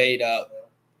chase bait up.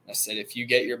 I said, if you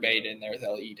get your bait in there,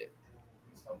 they'll eat it.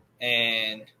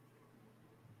 And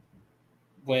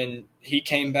when he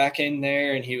came back in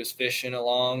there and he was fishing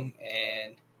along,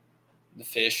 and the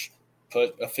fish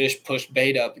pushed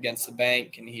bait up against the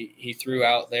bank, and he threw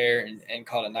out there and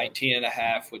caught a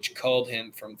 19.5, which called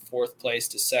him from 4th place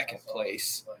to 2nd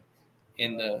place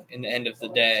in the end of the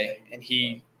day. And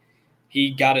he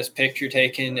got his picture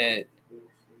taken at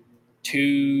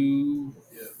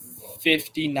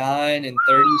 2:59 and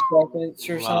 30 seconds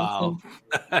or something.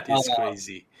 That is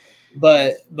crazy.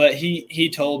 But he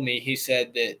told me, he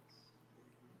said that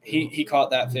he caught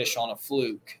that fish on a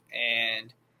fluke,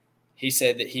 and he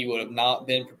said that he would have not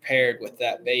been prepared with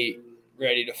that bait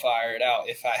ready to fire it out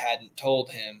if I hadn't told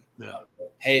him,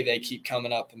 hey, they keep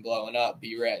coming up and blowing up,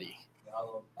 be ready.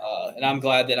 And I'm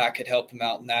glad that I could help him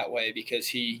out in that way, because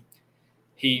he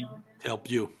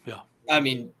helped you. Yeah. I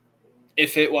mean,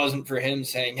 if it wasn't for him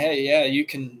saying, hey, yeah, you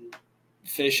can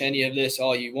fish any of this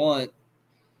all you want,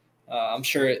 I'm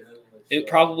sure it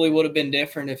probably would have been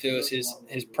different if it was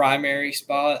his primary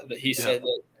spot. But he said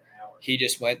that he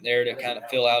just went there to kind of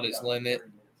fill out his limit.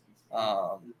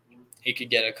 He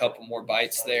could get a couple more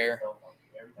bites there.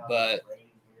 But,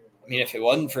 I mean, if it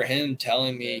wasn't for him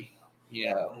telling me,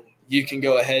 you can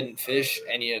go ahead and fish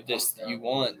any of this that you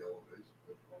want,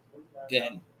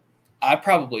 then I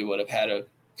probably would have had a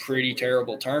pretty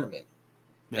terrible tournament.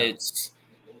 Yeah.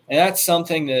 And that's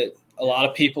something that a lot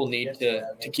of people need to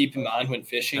keep in mind when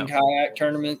fishing kayak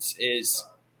tournaments is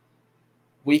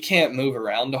we can't move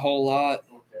around a whole lot.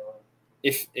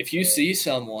 If you see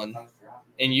someone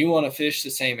and you want to fish the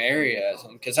same area as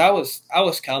them, because I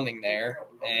was coming there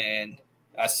and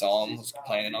I saw him, was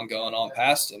planning on going on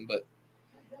past him, but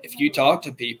if you talk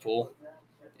to people,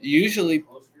 usually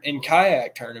in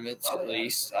kayak tournaments at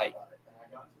least, like,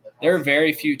 there are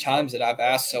very few times that I've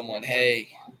asked someone, hey,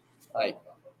 like,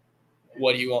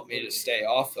 what do you want me to stay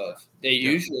off of? They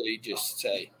usually just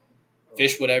say,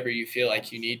 fish whatever you feel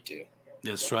like you need to.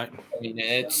 That's right. I mean,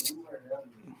 it's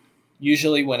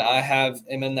usually when I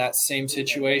am in that same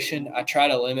situation, I try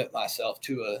to limit myself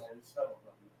to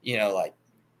like,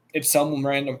 if some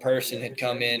random person had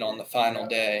come in on the final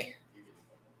day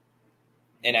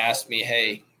and asked me,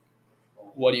 hey,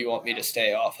 what do you want me to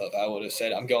stay off of? I would have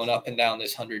said, I'm going up and down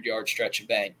this 100-yard stretch of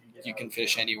bank. You can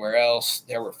fish anywhere else.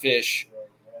 There were fish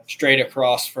straight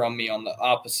across from me on the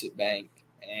opposite bank,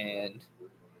 and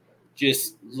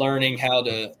just learning how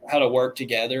to work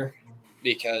together,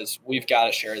 because we've got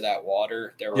to share that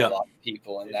water. There were a lot of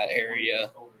people in that area.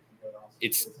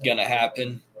 It's going to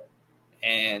happen.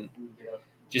 And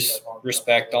just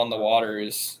respect on the water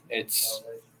it's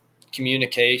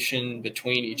communication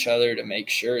between each other to make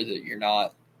sure that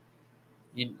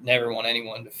you never want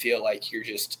anyone to feel like you're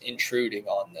just intruding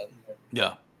on them.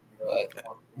 Yeah. But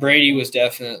Brady was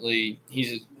definitely,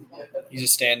 he's a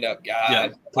stand-up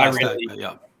guy. I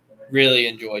really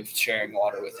enjoyed sharing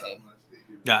water with him.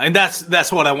 Yeah, and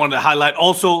that's what I wanted to highlight.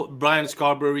 Also, Brian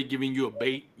Scarberry giving you a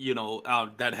bait,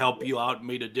 that helped you out,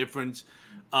 made a difference.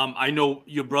 I know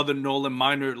your brother Nolan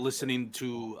Miner listening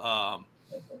to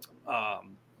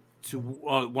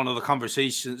one of the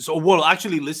conversations.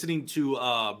 Actually listening to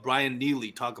Brian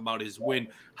Neely talk about his win,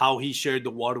 how he shared the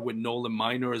water with Nolan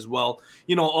Miner as well.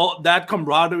 All that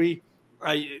camaraderie.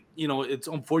 It's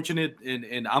unfortunate,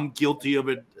 and I'm guilty of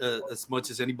it as much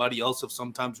as anybody else. Of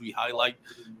sometimes we highlight,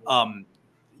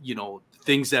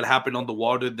 things that happen on the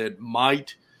water that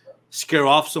might scare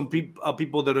off some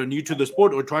people that are new to the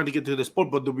sport or trying to get to the sport.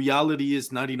 But the reality is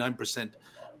 99%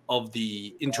 of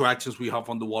the interactions we have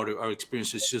on the water are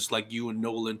experiences just like you and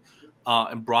Nolan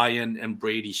and Brian and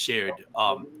Brady shared,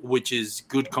 which is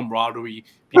good camaraderie,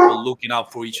 people looking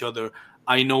out for each other.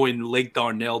 I know in Lake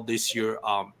Darnell this year,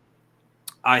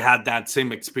 I had that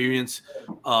same experience,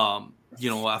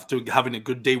 after having a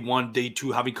good day one, day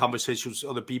two, having conversations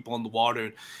with other people on the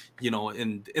water,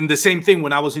 and the same thing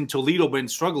when I was in Toledo, but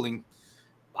struggling,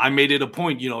 I made it a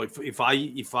point,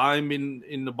 if I'm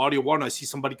in the body of water and I see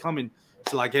somebody coming,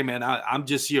 it's like, hey man, I'm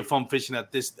just here fun fishing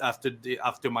at this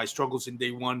after my struggles in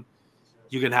day one,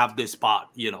 you can have this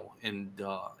spot, and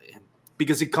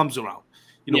because it comes around.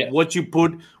 What you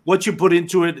put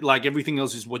into it, like everything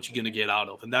else, is what you're going to get out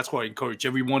of. And that's why I encourage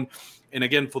everyone. And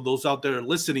again, for those out there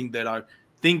listening that are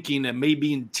thinking and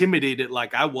maybe intimidated,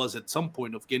 like I was at some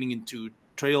point of getting into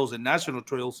trails and national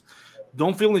trails,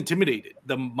 don't feel intimidated.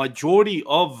 The majority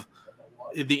of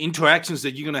the interactions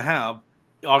that you're going to have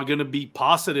are going to be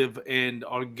positive and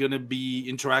are going to be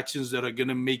interactions that are going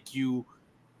to make you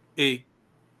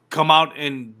come out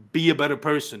and be a better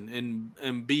person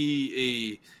and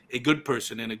be a good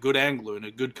person and a good angler and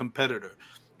a good competitor.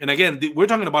 And again, we're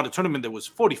talking about a tournament that was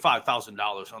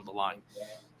 $45,000 on the line.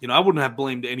 I wouldn't have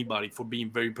blamed anybody for being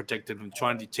very protective and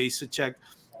trying to chase a check,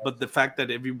 but the fact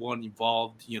that everyone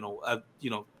involved,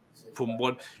 from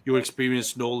what your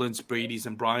experience, Nolan's, Brady's,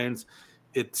 and Brian's,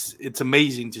 it's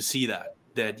amazing to see that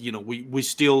we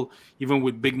still, even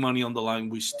with big money on the line,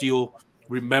 we still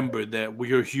remember that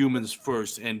we are humans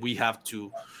first, and we have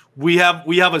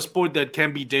a sport that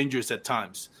can be dangerous at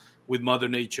times with Mother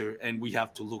Nature, and we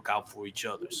have to look out for each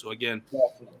other. So again,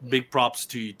 big props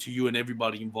to you and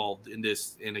everybody involved in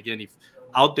this. And again, if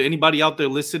anybody out there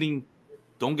listening,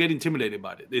 don't get intimidated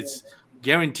by it.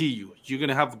 guarantee you're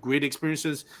gonna have great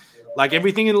experiences. Like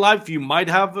everything in life, you might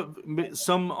have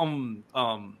some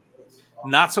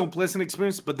not so pleasant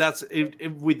experience, but that's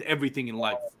with everything in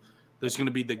life. There's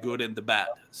gonna be the good and the bad.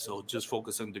 So just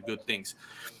focus on the good things.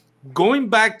 Going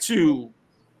back to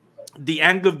the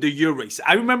angle of the year race,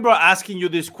 I remember asking you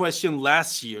this question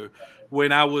last year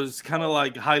when I was kind of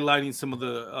like highlighting some of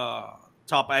the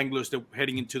top anglers that were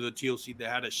heading into the T.O.C. that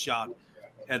had a shot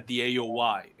at the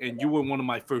AOY, and you were one of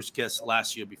my first guests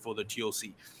last year before the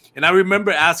T.O.C. And I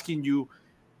remember asking you,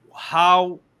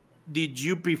 how did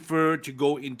you prefer to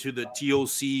go into the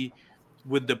T.O.C.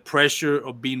 with the pressure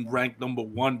of being ranked number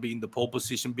one, being the pole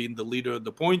position, being the leader of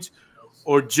the points,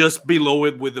 or just below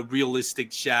it with a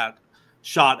realistic shot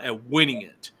at winning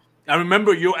it? I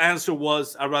remember your answer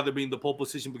was, I'd rather be in the pole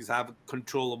position because I have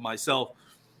control of myself.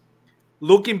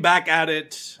 Looking back at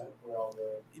it,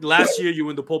 last year you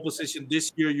were in the pole position.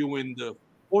 This year you were in the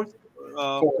fourth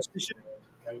position.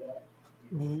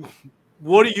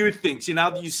 What do you think? See, now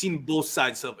that you've seen both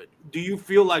sides of it, do you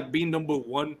feel like being number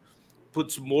one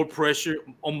puts more pressure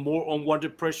on more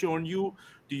unwanted pressure on you?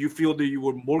 Do you feel that you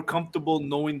were more comfortable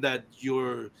knowing that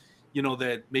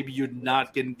that maybe you're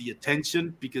not getting the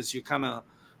attention because you're kind of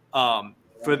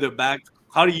further back?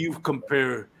 How do you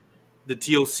compare the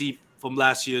T.O.C. from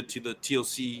last year to the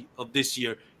T.O.C. of this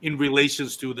year in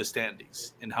relations to the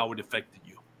standings and how it affected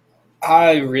you?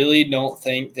 I really don't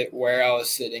think that where I was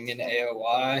sitting in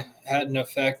AOY had an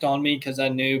effect on me because I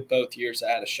knew both years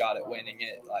I had a shot at winning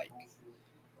it. Like,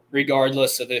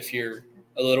 regardless of if you're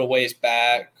a little ways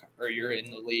back or you're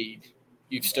in the lead,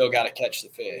 you've still got to catch the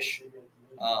fish.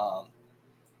 I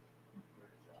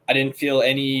didn't feel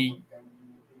any.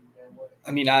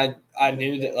 I mean, I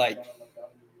knew that, like,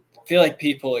 I feel like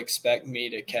people expect me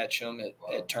to catch them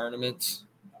at tournaments.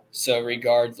 So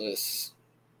regardless,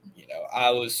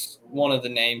 I was one of the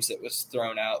names that was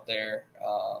thrown out there,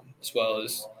 as well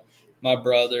as my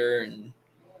brother and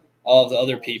all of the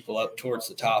other people up towards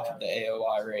the top of the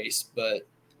AOI race. But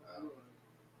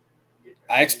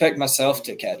I expect myself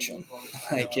to catch them.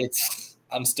 Like,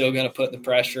 I'm still going to put the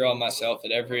pressure on myself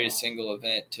at every single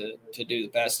event to do the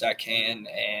best I can.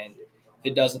 And if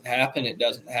it doesn't happen, it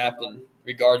doesn't happen,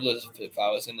 regardless of if I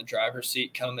was in the driver's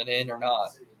seat coming in or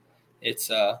not.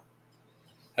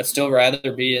 I'd still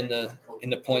rather be in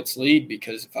the points lead,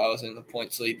 because if I was in the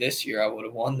points lead this year, I would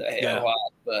have won the AOI.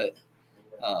 But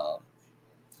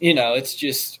it's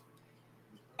just,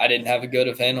 I didn't have a good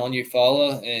event on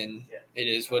Eufaula, and it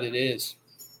is what it is.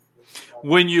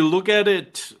 When you look at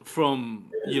it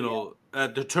from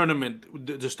at the tournament,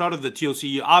 the start of the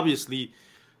T.O.C., obviously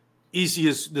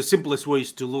the simplest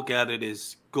ways to look at it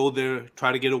is go there,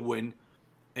 try to get a win,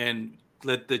 and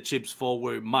let the chips fall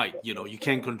where it might. You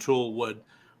can't control what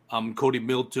Cody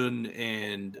Milton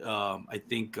and I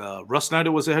think Russ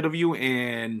Snyder was ahead of you,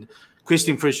 and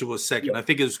Christian Fisher was second. Yep. I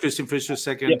think it was Christian Fisher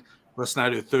second, yep. Russ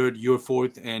Snyder third, you're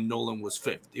fourth, and Nolan was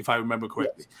fifth, if I remember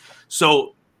correctly. Yes.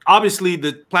 So obviously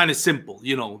the plan is simple.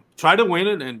 Try to win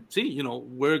it and see,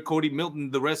 where Cody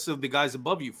Milton, the rest of the guys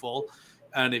above you fall.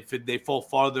 And if they fall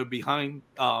farther behind,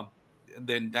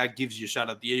 then that gives you a shot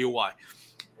at the AOI.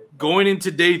 Going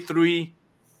into day 3,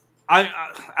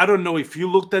 I don't know if you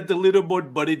looked at the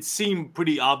leaderboard, but it seemed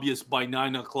pretty obvious by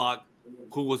 9 o'clock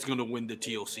who was going to win the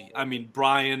T.O.C. I mean,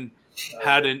 Brian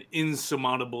had an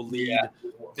insurmountable lead. Yeah.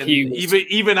 And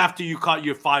even after you caught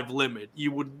your 5 limit,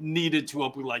 you would needed to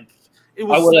up with it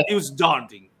was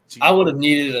daunting. I would have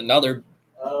needed another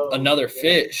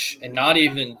fish, and not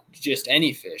even just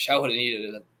any fish. I would have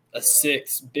needed a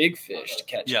 6 big fish to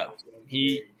catch up to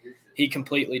him. He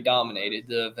completely dominated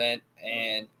the event,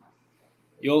 and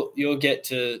you'll get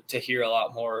to hear a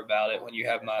lot more about it when you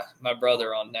have my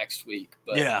brother on next week.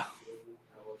 But yeah,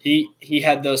 he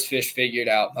had those fish figured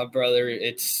out. My brother,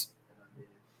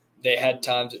 they had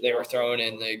times that they were throwing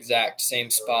in the exact same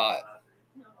spot,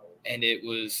 and it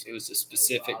was a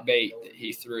specific bait that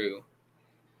he threw.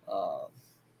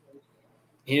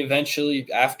 He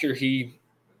eventually, after he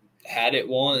had it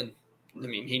won, I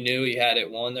mean, he knew he had it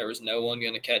won. There was no one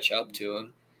going to catch up to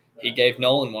him. He gave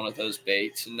Nolan one of those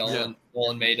baits, and Nolan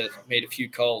made a few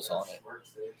calls on it.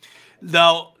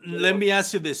 Now, let me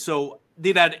ask you this. So,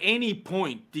 at any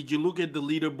point, did you look at the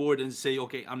leaderboard and say,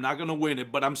 okay, I'm not going to win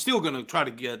it, but I'm still going to try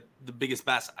to get the biggest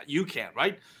bass you can,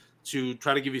 right? To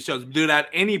try to give you a chance. Did at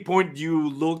any point you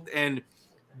looked and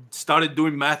started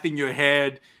doing math in your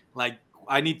head, like,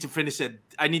 I need to finish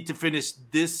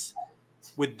this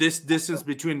with this distance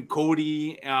between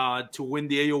Cody to win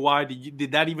the AOI?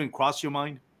 Did that even cross your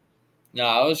mind? No,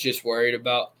 I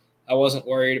wasn't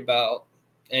worried about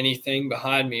anything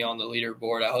behind me on the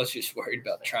leaderboard. I was just worried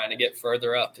about trying to get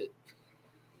further up it.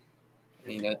 I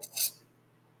mean,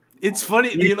 it's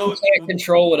funny, You can't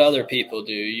control what other people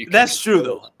do. That's true,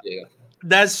 though.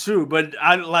 That's true, but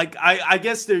I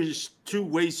guess there's two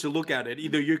ways to look at it.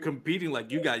 Either you're competing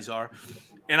like you guys are,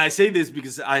 and I say this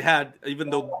because even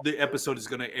though the episode is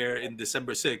going to air in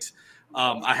December 6th,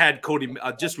 I had Cody.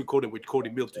 I just recorded with Cody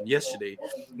Milton yesterday,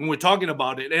 and we're talking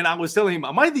about it, and I was telling him,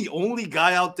 am I the only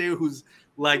guy out there who's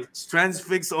like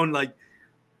transfixed on like,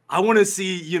 I want to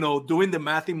see, doing the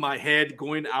math in my head,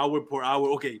 going hour per hour.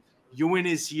 Okay, Ewing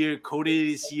is here,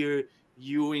 Cody is here,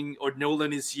 Ewing or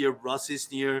Nolan is here, Russ is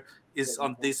here, is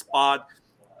on this spot.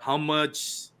 How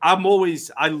much? I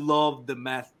love the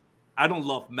math. I don't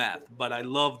love math, but I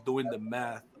love doing the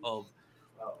math of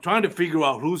trying to figure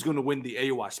out who's going to win the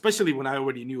AOI, especially when I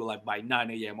already knew like by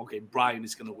 9 a.m. Okay, Brian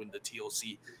is going to win the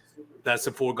T.O.C. That's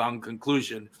a foregone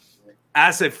conclusion.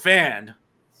 As a fan,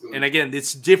 and again,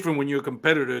 it's different when you're a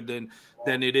competitor than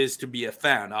it is to be a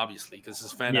fan, obviously, because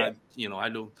as a fan,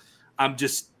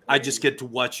 I just get to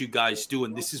watch you guys do,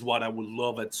 and this is what I would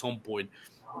love at some point,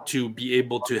 to be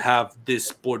able to have this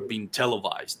sport being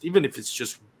televised, even if it's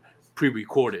just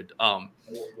pre-recorded.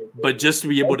 But just to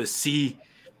be able to see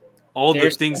all the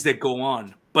things that go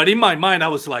on. But in my mind, I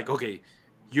was like, okay,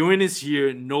 Ewing is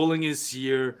here, Nolan is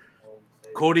here,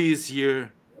 Cody is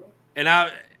here, and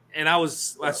I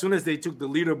was, as soon as they took the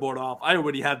leaderboard off, I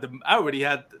already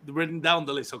had written down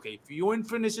the list. Okay, if Ewing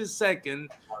finishes second,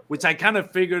 which I kind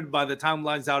of figured by the time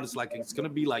lines out, it's gonna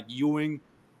be like Ewing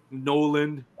and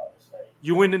Nolan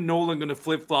gonna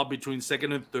flip flop between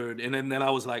second and third, and then I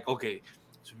was like, okay,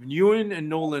 so Ewing and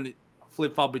Nolan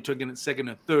flip flop between second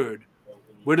and third.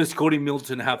 Where does Cody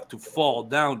Milton have to fall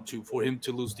down to for him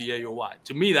to lose the AOI?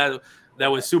 To me, that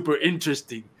was super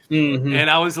interesting. Mm-hmm. And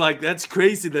I was like, that's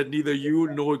crazy that neither you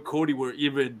nor Cody were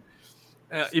even,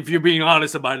 if you're being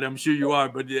honest about it, I'm sure you are,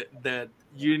 but that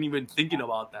you didn't even thinking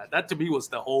about that. That to me was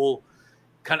the whole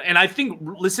kind of, and I think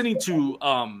listening to,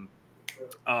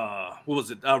 what was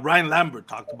it? Ryan Lambert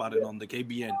talked about it on the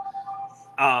KBN.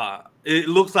 It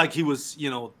looks like he was,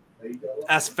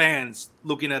 as fans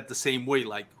looking at the same way,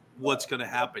 like, what's going to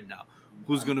happen now?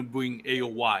 Who's going to bring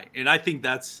AOI? And I think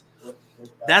that's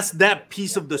that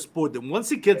piece of the sport that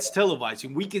once it gets televised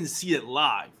and we can see it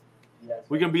live,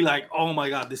 we're going to be like, oh my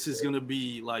God, this is going to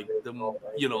be like the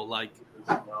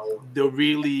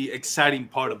really exciting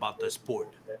part about the sport.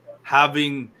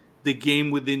 Having the game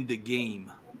within the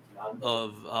game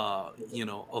of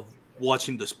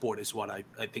watching the sport is what I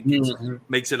think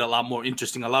makes it a lot more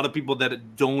interesting. A lot of people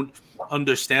that don't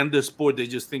understand the sport, they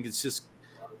just think it's just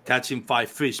catching 5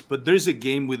 fish, but there's a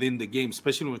game within the game,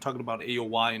 especially when we're talking about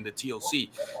AOI and the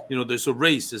T.O.C. There's a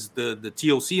race, there's the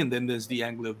T.O.C. and then there's the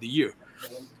Angler of the Year.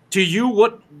 To you,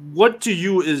 what to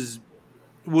you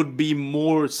would be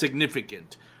more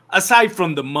significant aside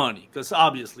from the money? Because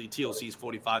obviously T.O.C. is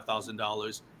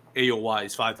 $45,000, AOI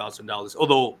is $5,000.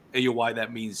 Although AOI,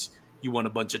 that means you won a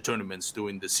bunch of tournaments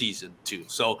during the season too,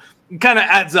 so it kind of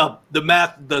adds up. The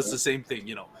math does the same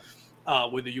thing,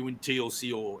 whether you win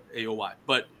T.O.C. or AOI.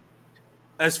 But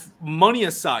as money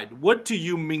aside, what to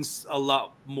you means a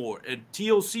lot more, a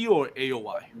T.O.C. or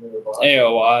AOI?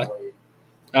 AOI.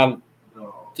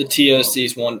 The T.O.C.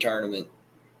 is one tournament.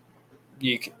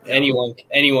 Anyone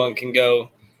can go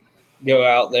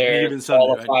out there,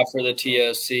 qualify for the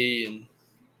T.O.C.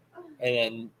 and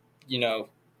then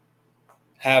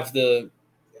have the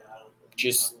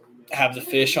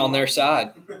fish on their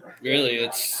side. Really,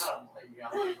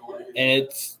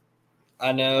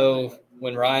 I know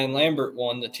when Ryan Lambert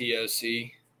won the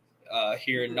T.O.C.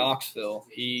 Here in Knoxville,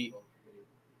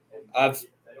 I've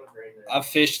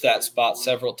fished that spot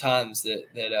several times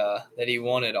that he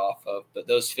won it off of. But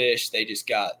those fish, they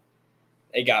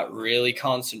got really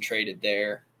concentrated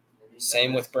there.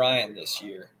 Same with Brian this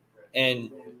year,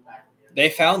 and they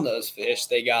found those fish.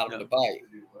 They got them to bite.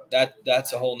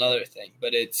 That's a whole nother thing.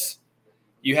 But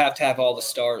you have to have all the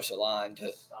stars aligned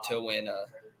to win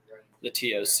the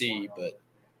T.O.C. But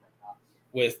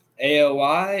with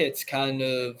AOI, it's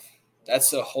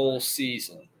that's a whole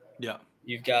season. Yeah,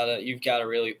 you've got to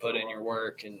really put in your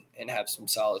work and have some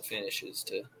solid finishes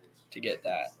to get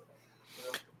that.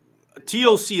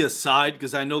 T.O.C. aside,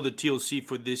 because I know the T.O.C.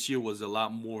 for this year was a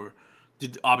lot more.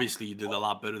 Obviously, you did a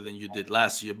lot better than you did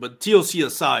last year. But T.O.C.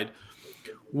 aside,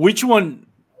 which one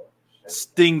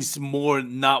stings more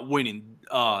not winning?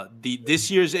 This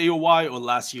year's AOI or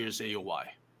last year's AOI?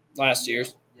 Last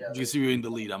year's. Because you were in the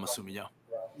lead, I'm assuming, yeah.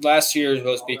 Last year's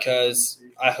was because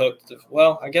I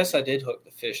I guess I did hook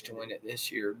the fish to win it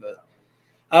this year, but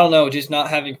I don't know, just not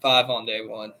having 5 on day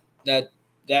one. That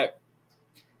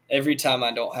every time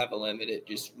I don't have a limit, it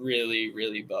just really,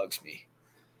 really bugs me.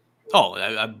 Oh,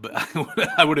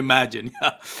 I would imagine,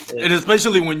 yeah. And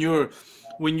especially when you're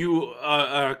when you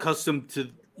are accustomed to,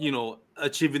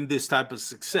 achieving this type of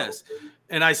success.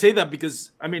 And I say that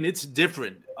because I mean it's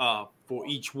different for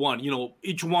each one.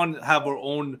 Each one have our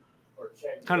own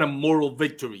kind of moral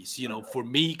victories. For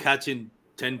me, catching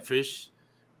 10 fish,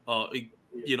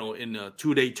 in a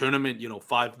 2-day tournament,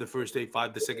 5 the first day,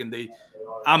 5 the second day,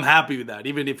 I'm happy with that,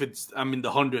 even if I'm in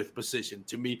the 100th position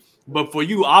to me. But for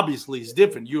you, obviously, it's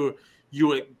different.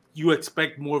 You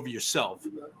expect more of yourself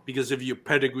because of your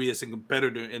pedigree as a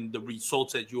competitor and the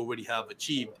results that you already have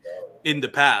achieved in the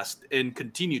past and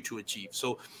continue to achieve.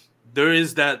 So there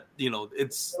is that,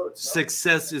 it's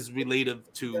success is related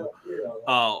to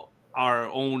uh, our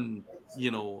own,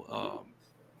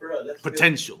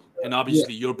 potential, and Yeah.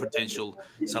 obviously your potential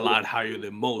is a lot higher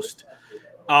than most.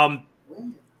 Um,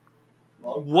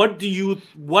 what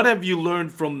have you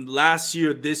learned from last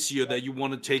year, this year, that you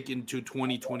want to take into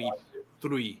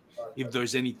 2023, if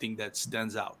there's anything that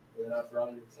stands out?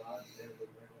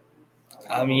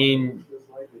 I mean,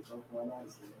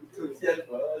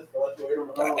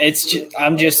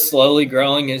 I'm just slowly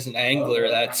growing as an angler.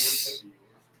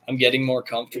 I'm getting more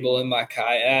comfortable in my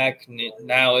kayak.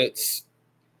 Now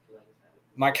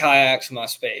my kayak's my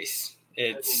space.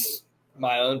 It's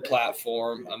my own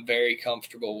platform. I'm very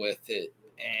comfortable with it,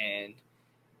 and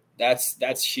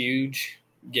that's huge.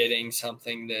 Getting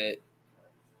something that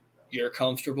you're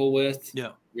comfortable with,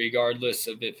 Yeah. regardless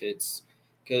of if it's,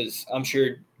 because I'm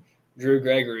sure Drew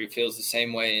Gregory feels the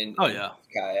same way Oh in yeah.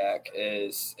 kayak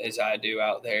as I do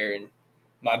out there in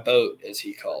my boat, as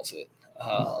he calls it.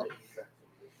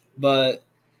 But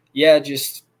yeah,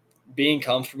 just being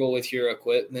comfortable with your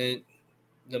equipment.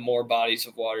 The more bodies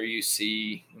of water you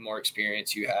see, the more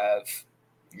experience you have,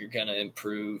 you're gonna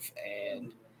improve.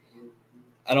 And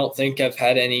I don't think I've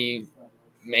had any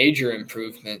major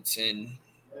improvements in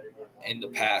the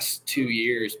past 2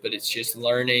 years, but it's just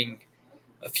learning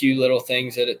a few little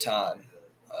things at a time.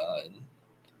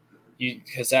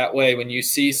 Because that way, when you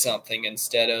see something,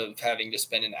 instead of having to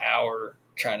spend an hour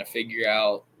trying to figure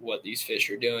out what these fish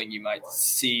are doing, you might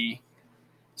see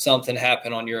something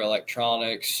happen on your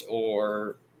electronics,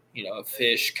 or a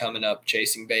fish coming up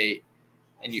chasing bait,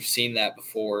 and you've seen that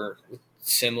before with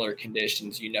similar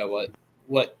conditions. You know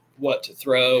what to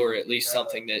throw, or at least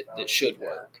something that should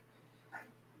work.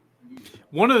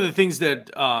 One of the things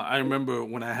that I remember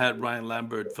when I had Ryan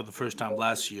Lambert for the first time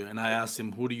last year, and I asked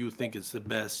him, "Who do you think is the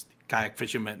best kayak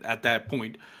fisherman at that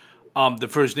point?" The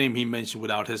first name he mentioned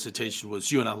without hesitation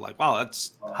was you, and I was like, "Wow,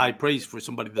 that's high praise for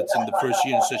somebody that's in the first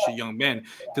year and such a young man."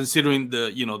 Considering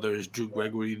there's Drew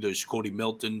Gregory, there's Cody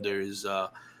Milton, there's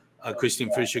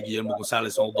Christian Fisher, Guillermo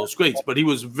Gonzalez, all those greats. But he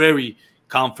was very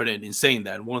confident in saying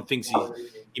that. And one of the things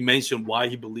he mentioned why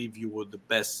he believed you were the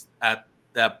best at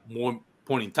that more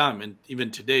point in time, and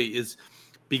even today, is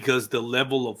because the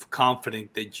level of confidence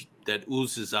that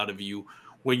oozes out of you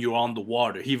when you're on the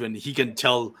water. Even he can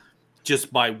tell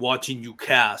just by watching you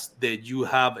cast that you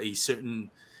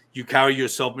carry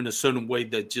yourself in a certain way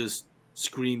that just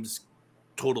screams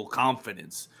total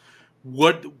confidence.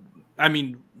 What I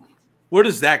mean, where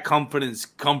does that confidence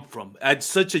come from at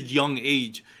such a young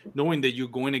age, knowing that you're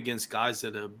going against guys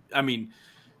that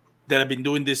have been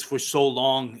doing this for so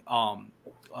long,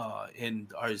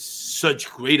 and are such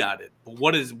great at it? But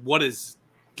what is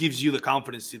gives you the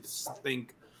confidence to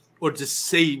think or to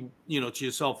say, to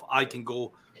yourself, I can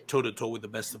go toe to toe with the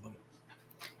best of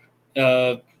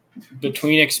them?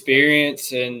 Between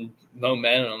experience and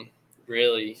momentum,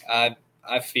 really, I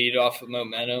feed off of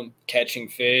momentum. Catching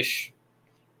fish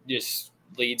just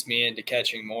leads me into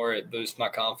catching more. It boosts my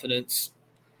confidence,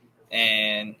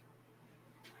 and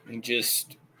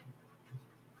just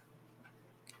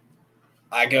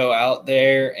I go out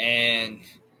there, and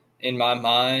in my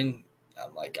mind,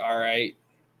 I'm like, all right,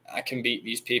 I can beat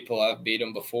these people. I've beat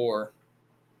them before.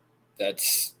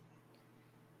 That's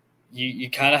you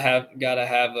kind of have got to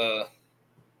have a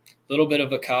little bit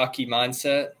of a cocky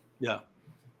mindset. Yeah.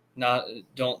 Not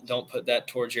don't put that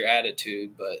towards your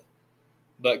attitude,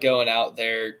 but going out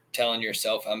there telling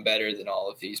yourself I'm better than all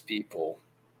of these people.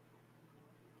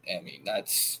 I mean,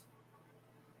 that's,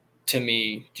 to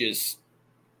me, just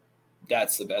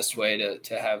that's the best way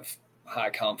to have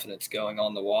high confidence going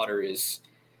on the water is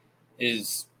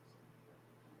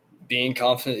being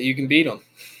confident that you can beat them.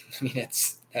 I mean,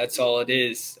 that's all it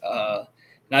is. And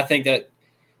I think that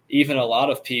even a lot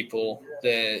of people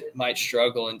that might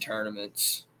struggle in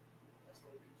tournaments,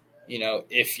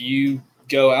 if you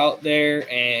go out there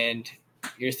and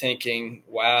you're thinking,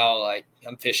 wow, like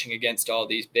I'm fishing against all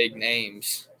these big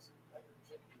names,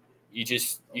 you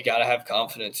got to have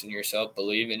confidence in yourself,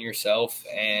 believe in yourself.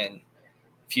 And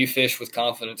if you fish with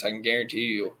confidence, I can guarantee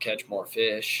you'll catch more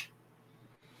fish.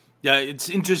 Yeah, it's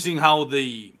interesting how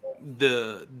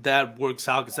that works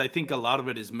out, because I think a lot of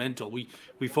it is mental. We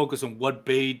focus on what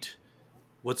bait,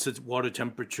 what's its water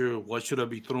temperature, what should I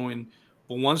be throwing.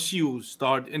 But once you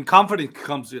start, and confidence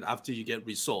comes in after you get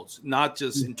results, not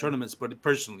just in tournaments, but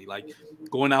personally, like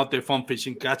going out there, fun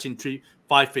fishing, catching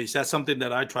 5 fish. That's something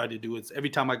that I try to do. It's every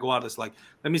time I go out, it's like,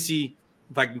 let me see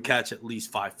if I can catch at least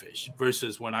 5 fish.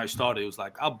 Versus when I started, it was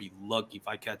like, I'll be lucky if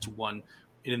I catch one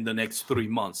in the next 3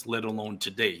 months, let alone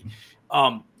today.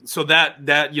 So that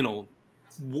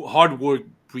hard work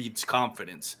breeds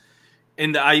confidence.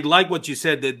 And I like what you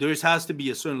said, that there has to be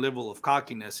a certain level of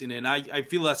cockiness in it. And I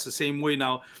feel that's the same way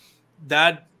now.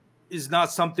 That is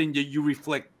not something that you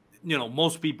reflect.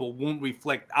 Most people won't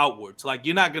reflect outwards. Like,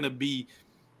 you're not going to be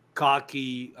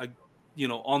cocky,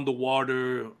 on the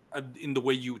water, in the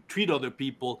way you treat other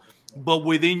people. But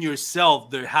within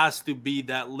yourself, there has to be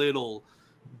that little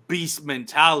beast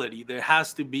mentality. There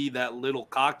has to be that little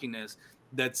cockiness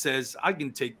that says, I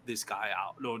can take this guy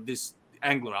out, or this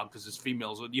angler out, because it's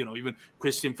females, or even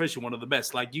Christian Fisher, one of the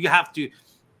best. Like, you have to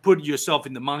put yourself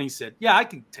in the mindset, yeah, I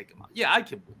can take him out, yeah, I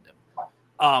can win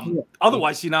them.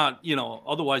 Otherwise you're not,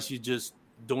 otherwise you're just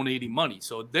donating money.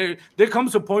 So there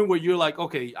comes a point where you're like,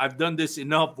 okay, I've done this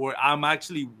enough where I'm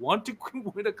actually want to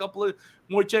win a couple of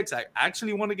more checks. I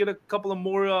actually want to get a couple of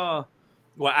more I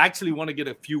actually want to get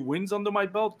a few wins under my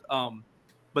belt.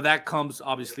 But that comes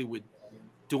obviously with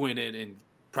doing it and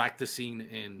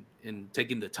practicing and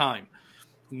taking the time.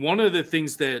 One of the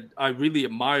things that I really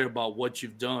admire about what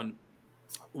you've done,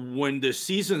 when the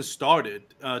season started,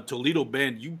 Toledo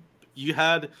Bend, you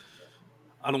had,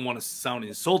 I don't want to sound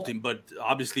insulting, but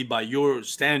obviously by your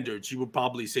standards, you would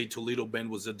probably say Toledo Bend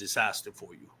was a disaster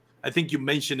for you. I think you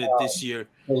mentioned it this year.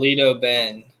 Toledo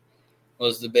Bend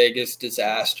was the biggest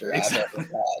disaster I've ever had.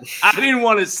 I didn't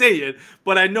want to say it,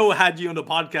 but I know I had you on the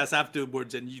podcast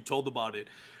afterwards and you told about it.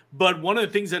 But one of the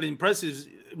things that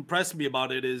impressed me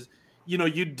about it is,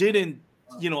 you didn't,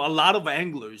 a lot of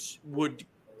anglers would,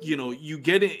 you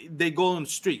get it, they go on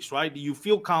streaks, right? You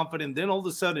feel confident, then all of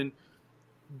a sudden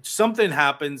something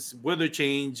happens, weather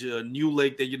change, a new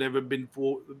lake that you've never been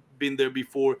there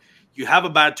before. You have a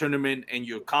bad tournament and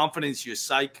your confidence, your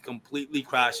psyche completely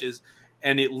crashes,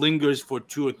 and it lingers for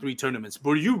 2 or 3 tournaments.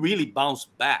 But you really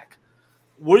bounced back.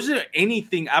 Was there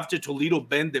anything after Toledo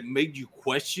Bend that made you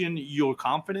question your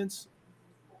confidence?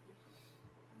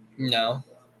 No,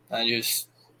 you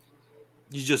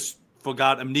just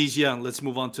forgot, amnesia, and let's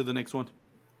move on to the next one.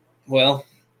 Well,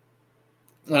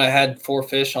 when I had 4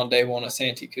 fish on day 1 of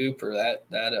Santee Cooper,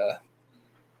 that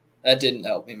didn't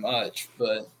help me much.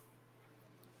 But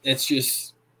it's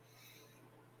just,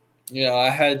 I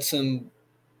had some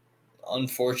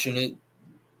unfortunate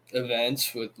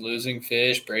events with losing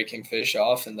fish, breaking fish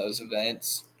off in those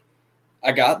events.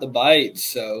 I got the bites,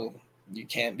 so you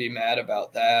can't be mad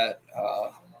about that.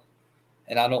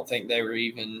 And I don't think they were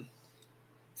even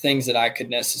things that I could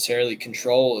necessarily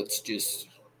control. It's just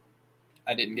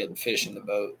I didn't get the fish in the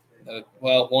boat.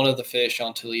 Well, one of the fish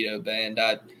on Toledo Bend,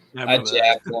 I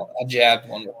jabbed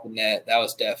one with the net. That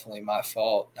was definitely my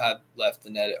fault. I left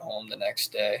the net at home the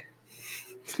next day.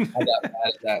 I got mad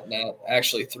at that net. I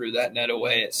actually threw that net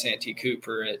away at Santee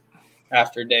Cooper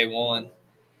after day 1.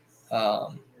 I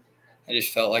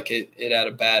just felt like it had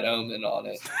a bad omen on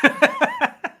it.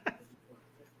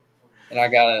 And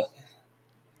I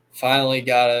finally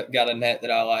got a net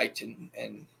that I liked,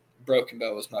 and Broken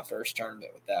Bow was my first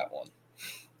tournament with that one.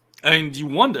 And you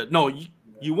won it. No,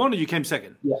 you won it. You came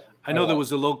second. Yeah, I know there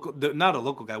was not a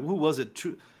local guy. Who was it?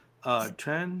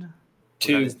 Trend?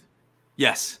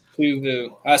 Yes.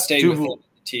 Tuvu. I stayed with him.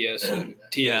 T.O.C.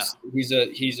 Yeah. He's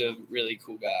a really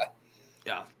cool guy.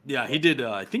 Yeah. He did.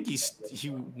 I think he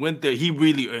went there. He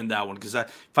really earned that one, because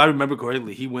if I remember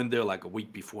correctly, he went there like a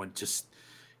week before and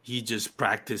he just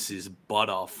practiced his butt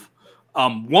off.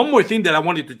 One more thing that I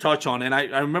wanted to touch on, and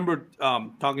I remember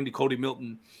talking to Cody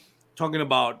Milton, talking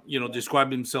about,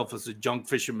 describing himself as a junk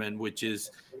fisherman, which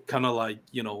is kind of like,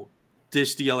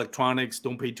 dish the electronics,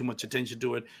 don't pay too much attention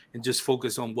to it, and just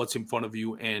focus on what's in front of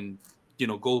you, and,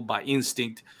 go by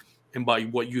instinct and by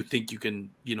what you think you can,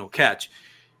 catch.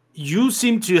 You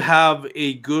seem to have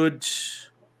a good...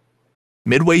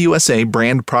 Midway USA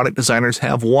brand product designers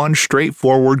have one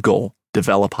straightforward goal: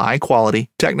 develop high-quality,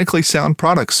 technically sound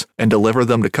products and deliver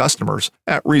them to customers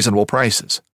at reasonable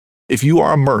prices. If you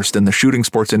are immersed in the shooting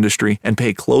sports industry and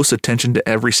pay close attention to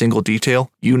every single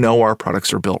detail, you know our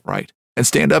products are built right and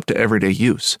stand up to everyday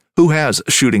use. Who has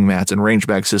shooting mats and range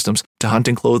bag systems to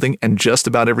hunting clothing and just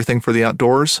about everything for the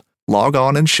outdoors? Log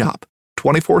on and shop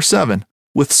 24/7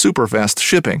 with super fast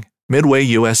shipping.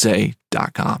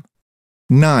 MidwayUSA.com.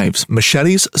 Knives,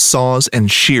 machetes, saws,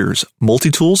 and shears,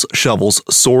 multi-tools, shovels,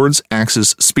 swords,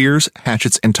 axes, spears,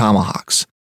 hatchets, and tomahawks.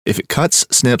 If it cuts,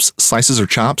 snips, slices, or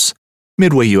chops,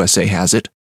 Midway USA has it.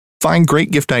 Find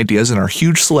great gift ideas in our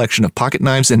huge selection of pocket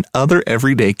knives and other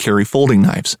everyday carry folding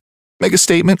knives. Make a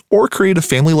statement or create a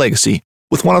family legacy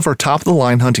with one of our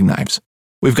top-of-the-line hunting knives.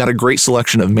 We've got a great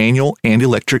selection of manual and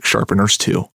electric sharpeners,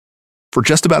 too. For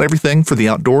just about everything for the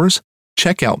outdoors,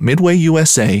 check out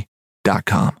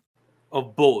MidwayUSA.com.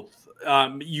 Of both.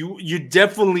 You're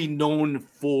definitely known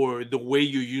for the way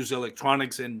you use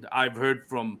electronics, and I've heard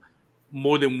from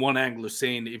more than one angler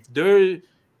saying if they're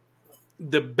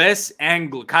the best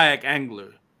kayak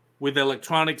angler with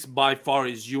electronics by far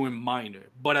is you and Minor.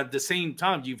 But at the same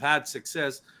time, you've had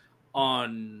success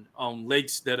on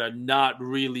lakes that are not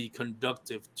really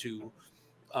conductive to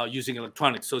using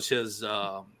electronics, such as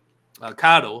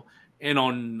Caddo, and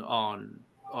on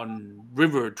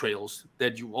river trails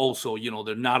that you also,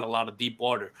 there's not a lot of deep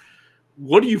water.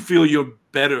 What do you feel you're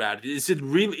better at? Is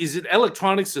it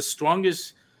electronics the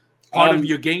strongest part of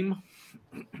your game?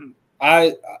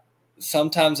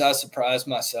 Sometimes I surprise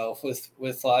myself with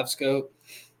live scope.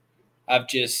 I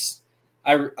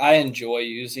enjoy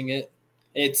using it.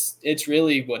 It's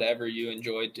really whatever you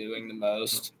enjoy doing the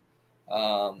most.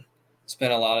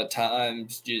 Spent a lot of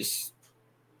times just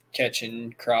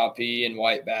catching crappie and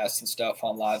white bass and stuff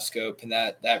on live scope, and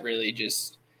that really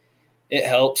just it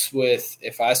helps with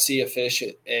if I see a fish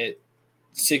at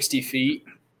 60 feet,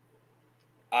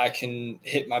 I can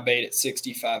hit my bait at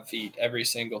 65 feet every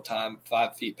single time,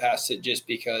 5 feet past it, just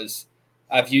because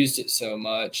I've used it so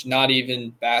much. Not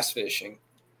even bass fishing.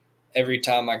 Every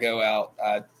time I go out,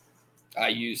 I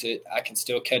use it. I can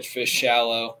still catch fish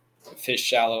shallow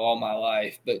all my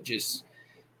life, but just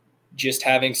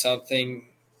having something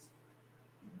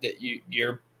that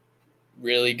you're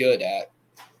really good at,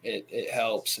 it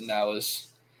helps. And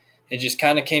it just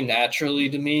kind of came naturally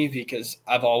to me because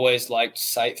I've always liked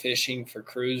sight fishing for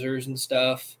cruisers and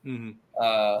stuff,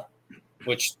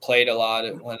 which played a lot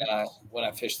when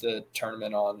I fished the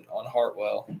tournament on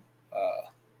Hartwell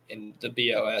in the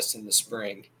BOS in the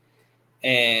spring.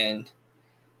 And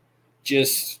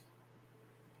just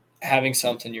having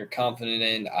something you're confident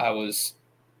in, I was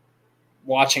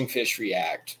watching fish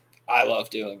react. I love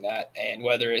doing that. And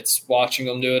whether it's watching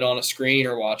them do it on a screen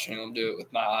or watching them do it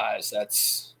with my eyes,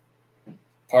 that's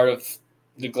part of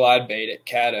the glide bait at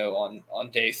Caddo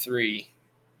on day 3.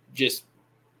 Just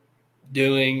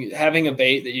having a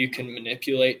bait that you can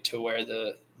manipulate to where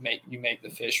you make the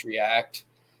fish react.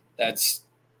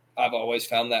 I've always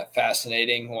found that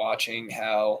fascinating, watching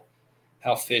how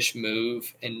fish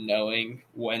move and knowing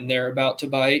when they're about to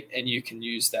bite. And you can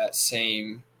use that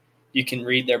you can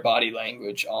read their body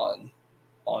language on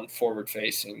forward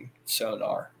facing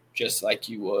sonar, just like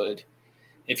you would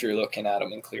if you're looking at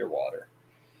them in clear water.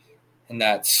 And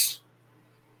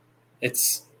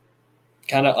it's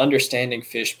kind of understanding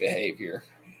fish behavior,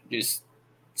 just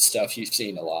stuff you've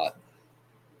seen a lot.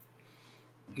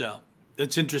 Yeah,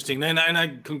 that's interesting. And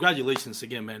I congratulations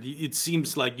again, man. It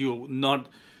seems like you're not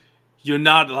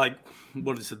like,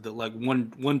 what is it, like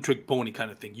one trick pony kind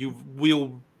of thing. You've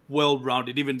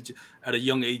well-rounded, even at a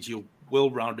young age, you're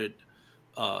well-rounded,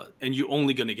 and you're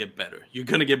only going to get better. You're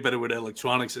going to get better with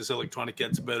electronics as electronic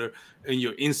gets better, and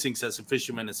your instincts as a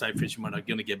fisherman and sight fisherman are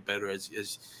going to get better as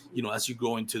you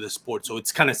grow into the sport. So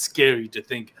it's kind of scary to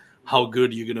think how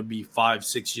good you're going to be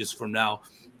 5-6 years from now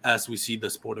as we see the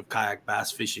sport of kayak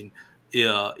bass fishing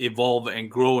evolve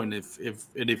and grow. And if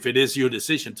it is your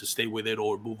decision to stay with it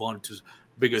or move on to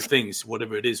bigger things,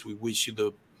 whatever it is, we wish you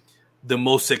the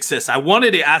most success. I wanted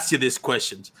to ask you this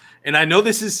question, and I know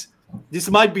this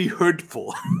might be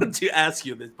hurtful to ask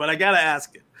you this, but I gotta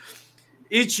ask it.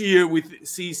 Each year we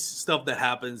see stuff that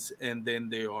happens, and then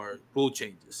there are rule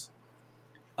changes.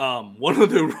 One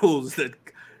of the rules that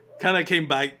kind of came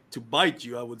back to bite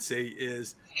you, I would say,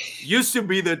 is used to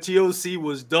be the T.O.C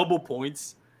was double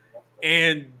points,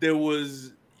 and there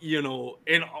was,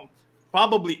 and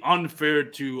probably unfair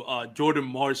to Jordan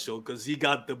Marshall because he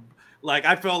got the.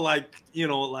 I felt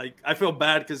I felt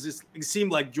bad because it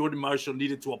seemed like Jordan Marshall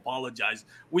needed to apologize,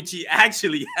 which he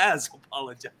actually has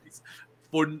apologized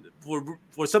for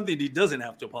something he doesn't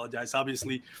have to apologize,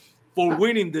 obviously, for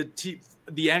winning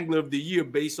the Angler of the Year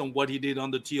based on what he did on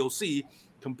the T.O.C.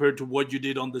 compared to what you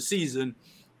did on the season.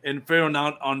 And fair or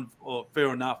not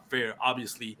fair,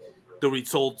 obviously, the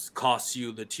results cost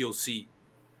you the T.O.C.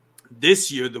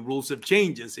 This year, the rules have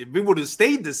changed. If it would have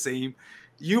stayed the same,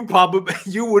 you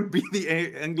would be the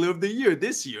Angler of the Year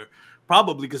this year,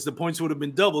 probably because the points would have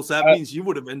been double. So that means you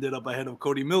would have ended up ahead of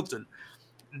Cody Milton.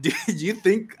 Do you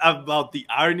think about the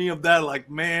irony of that? Like,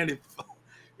 man,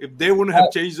 If they wouldn't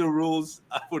have changed the rules,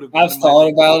 I would have. I've thought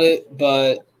about it,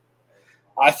 but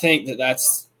I think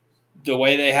that's the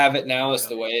way they have it now is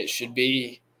the way it should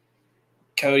be.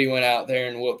 Cody went out there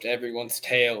and whooped everyone's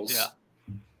tails,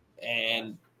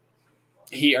 and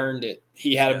he earned it.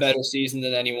 He had a better season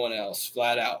than anyone else,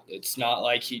 flat out. It's not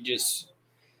like he just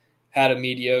had a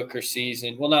mediocre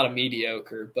season. Well, not a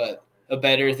mediocre, but a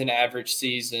better than average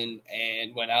season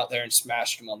and went out there and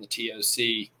smashed him on the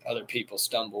T.O.C. Other people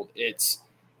stumbled.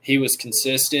 He was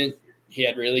consistent. He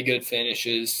had really good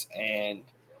finishes, and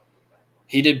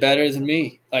he did better than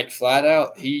me. Like, flat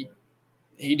out, he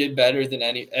did better than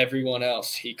everyone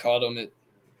else. He caught him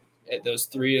at those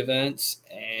 3 events,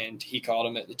 and he caught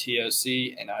him at the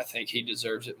T.O.C., and I think he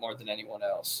deserves it more than anyone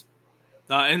else.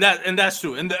 And that's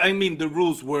true. And I mean, the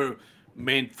rules were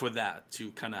meant for that,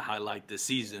 to kind of highlight the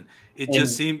season. It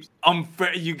just seems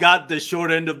unfair. You got the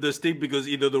short end of the stick because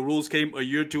either the rules came a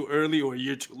year too early or a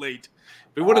year too late.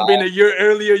 If it would have been a year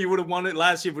earlier, you would have won it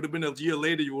last year. If it would have been a year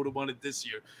later, you would have won it this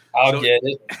year. I'll get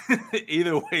it.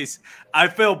 Either ways, I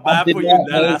felt bad for you in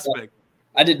that aspect.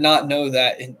 I did not know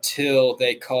that until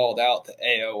they called out the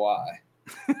AOI.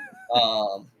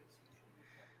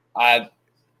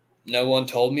 No one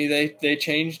told me they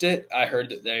changed it. I heard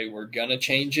that they were gonna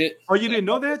change it. Oh, you didn't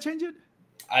know they had changed it?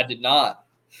 I did not.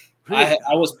 Really?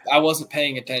 I wasn't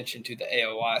paying attention to the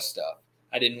AOI stuff.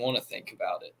 I didn't want to think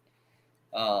about it.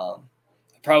 I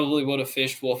probably would have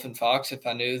fished Wolf and Fox if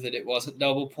I knew that it wasn't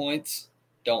double points.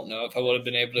 Don't know if I would have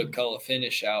been able to cull a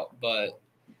finish out, but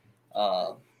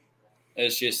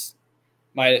it's just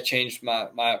might have changed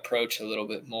my approach a little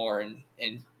bit more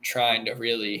in trying to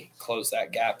really close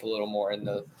that gap a little more in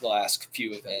the last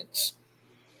few events.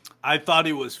 I thought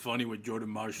it was funny when Jordan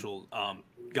Marshall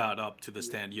got up to the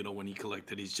stand, when he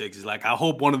collected his checks. He's like, I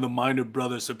hope one of the minor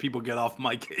brothers so people get off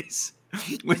my case.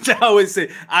 Which I always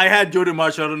say. I had Jordan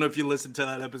Marshall. I don't know if you listened to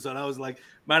that episode. I was like,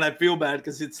 man, I feel bad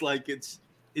because it's like it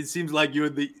seems like you're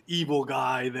the evil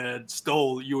guy that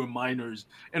stole your minors.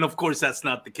 And of course, that's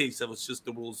not the case. That was just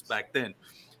the rules back then.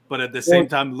 But at the same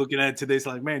time, looking at it today, it's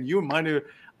like, man, you're a minor.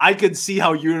 I could see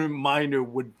how your minor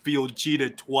would feel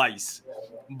cheated twice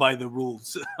by the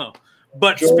rules.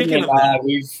 But Jordan speaking of that,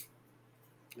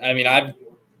 I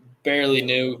barely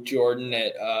knew Jordan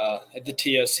at the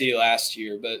T.O.C. last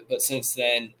year, but since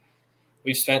then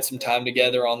we've spent some time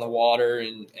together on the water,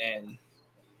 and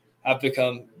I've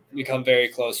become very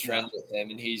close friends with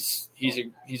him, and he's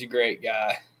a great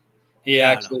guy.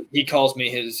 He calls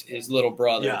me his little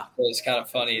brother. Yeah. So it's kind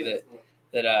of funny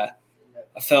that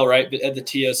I fell right at the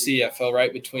T.O.C. I fell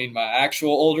right between my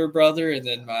actual older brother and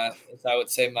then my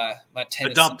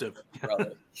Tennessee adoptive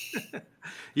brother.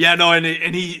 Yeah, no, and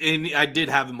I did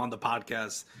have him on the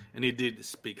podcast, and he did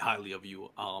speak highly of you,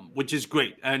 which is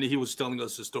great. And he was telling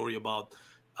us a story about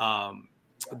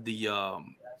the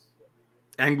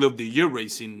Angler of the Year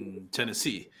race in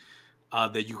Tennessee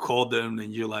that you called them,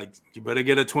 and you're like, you better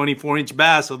get a 24-inch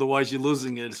bass, otherwise you're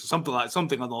losing it. Something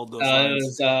on all those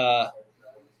lines.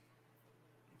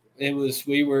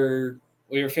 We were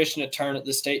fishing a turn at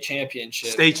the state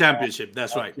championship.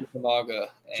 That's right. Chickamauga.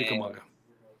 Chickamauga.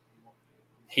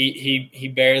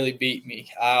 He barely beat me.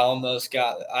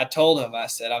 I told him, I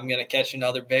said, I'm going to catch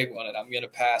another big one and I'm going to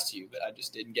pass you, but I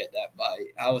just didn't get that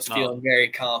bite. I was feeling very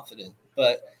confident,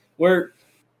 but we're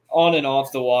on and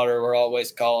off the water. We're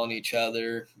always calling each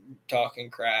other, talking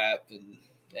crap. And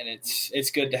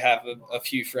it's good to have a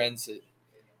few friends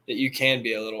that you can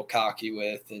be a little cocky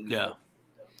with. And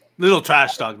little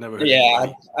trash talk never hurt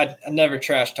anybody. I never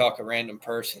trash talk a random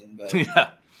person, but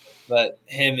but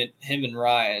him and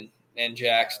Ryan and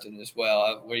Jackson as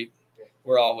well.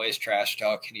 We're always trash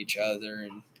talking each other,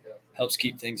 and helps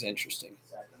keep things interesting.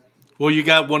 Well, you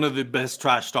got one of the best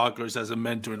trash talkers as a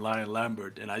mentor in Ryan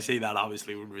Lambert, and I say that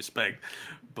obviously with respect,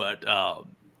 but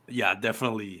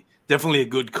definitely a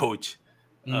good coach,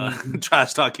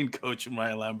 trash talking coach,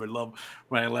 Ryan Lambert. Love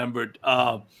Ryan Lambert.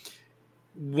 I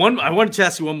wanted to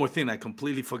ask you one more thing. I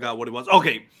completely forgot what it was.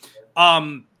 Okay.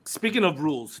 Speaking of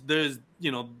rules, there's,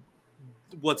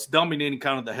 what's dominating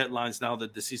kind of the headlines now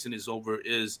that the season is over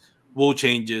is rule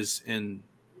changes and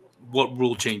what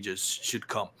rule changes should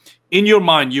come. In your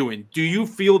mind, Ewing, do you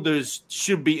feel there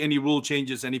should be any rule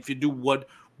changes? And if you do, what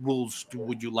rules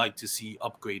would you like to see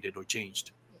upgraded or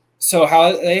changed? So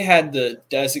how they had the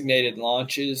designated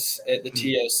launches at the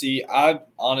T.O.C., I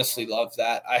honestly love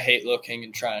that. I hate looking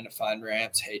and trying to find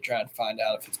ramps, hate trying to find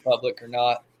out if it's public or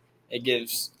not. It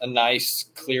gives a nice,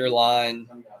 clear line.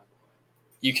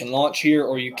 You can launch here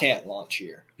or you can't launch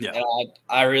here. Yeah. And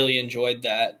I really enjoyed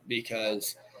that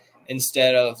because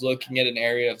instead of looking at an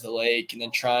area of the lake and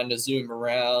then trying to zoom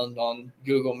around on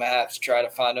Google Maps, try to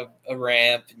find a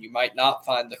ramp, and you might not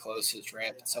find the closest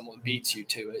ramp and someone beats you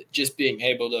to it. Just being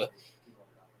able to,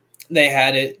 they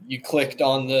had it, you clicked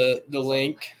on the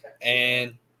link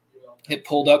and it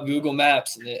pulled up Google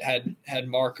Maps, and it had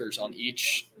markers on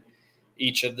each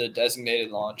of the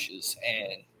designated launches.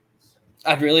 And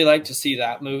I'd really like to see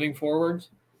that moving forward.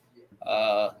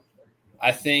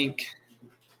 I think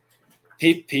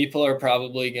people are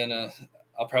probably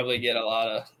I'll probably get a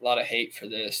lot of hate for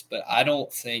this, but I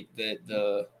don't think that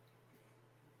the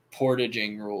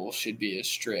portaging rule should be as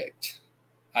strict.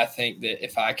 I think that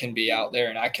if I can be out there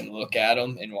and I can look at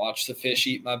them and watch the fish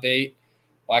eat my bait,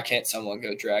 why can't someone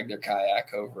go drag their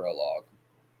kayak over a log?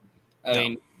 I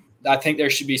mean, I think there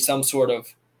should be some sort of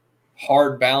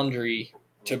hard boundary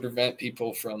to prevent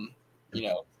people from,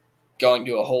 going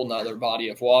to a whole nother body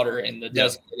of water, and the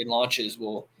designated launches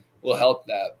will help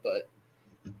that. But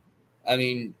I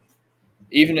mean,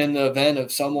 even in the event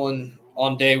of someone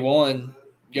on day one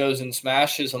goes and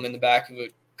smashes them in the back of a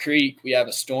creek, we have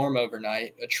a storm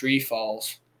overnight, a tree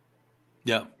falls.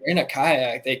 Yeah. In a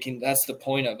kayak, that's the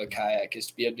point of a kayak, is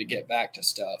to be able to get back to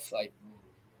stuff. Like,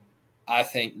 I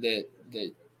think that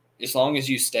as long as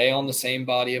you stay on the same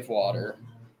body of water,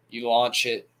 you launch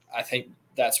it, I think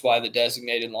that's why the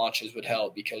designated launches would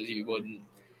help, because you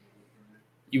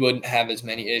wouldn't have as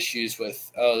many issues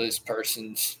with, this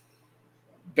person's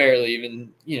barely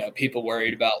even, people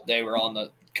worried about they were on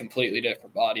the completely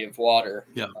different body of water.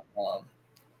 Yeah.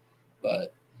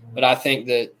 But I think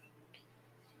that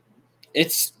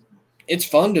it's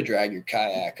fun to drag your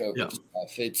kayak over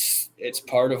stuff. It's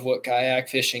part of what kayak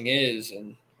fishing is.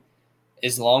 And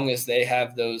as long as they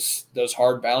have those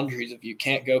hard boundaries, if you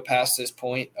can't go past this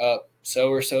point up so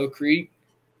or so creek,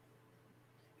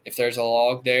 if there's a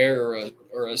log there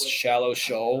or a shallow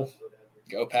shoal,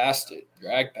 go past it,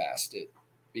 drag past it,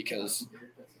 because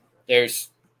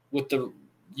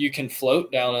you can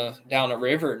float down a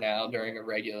river now during a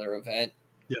regular event.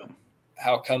 Yeah.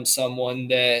 How come someone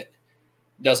that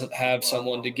doesn't have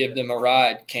someone to give them a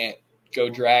ride can't go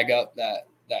drag up that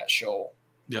shoal?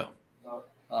 Yeah.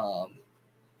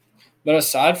 But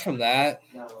aside from that,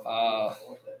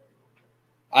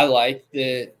 I like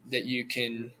that you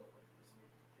can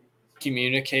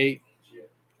communicate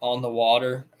on the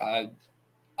water. I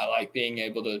like being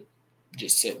able to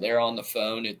just sit there on the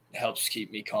phone. It helps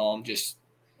keep me calm.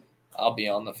 I'll be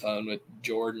on the phone with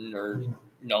Jordan or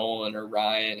Nolan or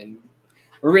Ryan, and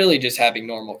we're really just having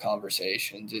normal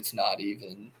conversations. It's not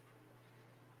even,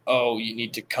 you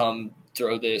need to come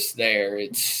throw this there.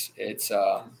 It's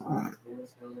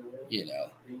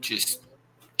just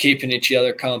keeping each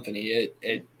other company.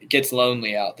 It gets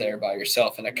lonely out there by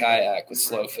yourself in a kayak with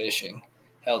slow fishing.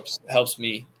 Helps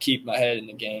me keep my head in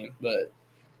the game. But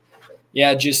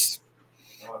yeah,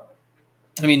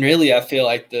 really, I feel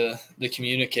like the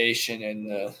communication and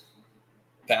the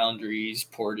boundaries,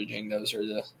 portaging, those are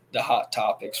the hot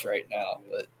topics right now.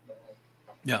 But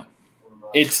yeah,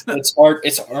 it's hard.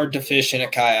 It's hard to fish in a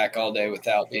kayak all day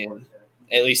without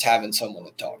at least having someone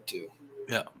to talk to.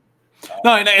 Yeah.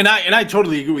 No, and I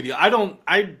totally agree with you.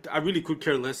 I really could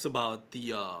care less about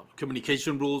the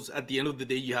communication rules. At the end of the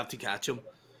day, you have to catch them.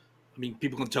 I mean,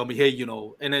 people can tell me, hey,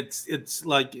 and it's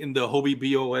like in the Hobie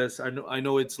BOS. I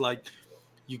know it's like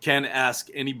you can't ask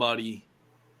anybody,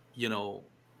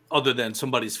 other than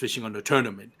somebody's fishing on the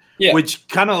tournament. Yeah. Which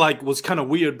kind of was kind of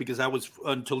weird, because I was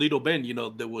on Toledo Bend.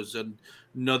 There was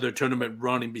another tournament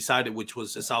running beside it, which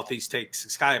was the Southeast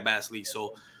Texas Kayak Bass League.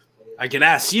 So I can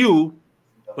ask you,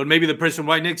 but maybe the person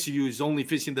right next to you is only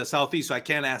fishing the Southeast, so I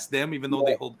can't ask them, even though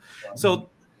they hold. So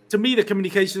to me, the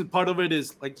communication part of it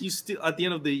is like, you still, at the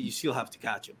end of the day, you still have to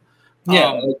catch them.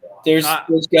 Yeah, there's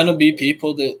gonna be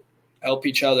people that help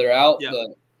each other out,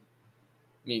 but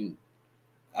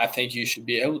I think you should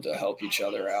be able to help each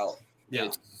other out.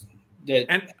 Yeah,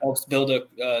 that helps build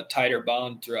a tighter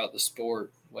bond throughout the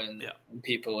sport when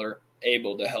people are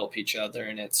able to help each other,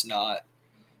 and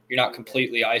you're not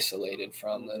completely isolated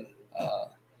from them.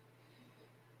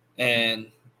 And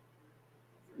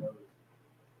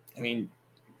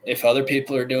if other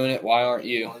people are doing it, why aren't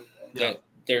you? Yeah.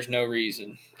 There's no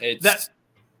reason.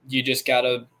 You just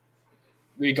gotta,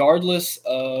 regardless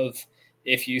of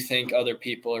if you think other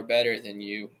people are better than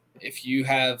you, if you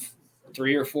have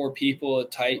 3 or 4 people, a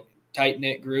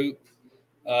tight-knit group,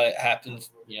 it happens,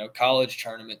 college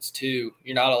tournaments too.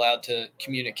 You're not allowed to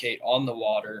communicate on the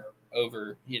water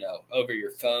over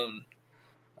your phone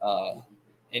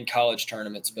in college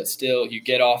tournaments, but still, you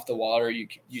get off the water, you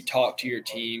talk to your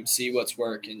team, see what's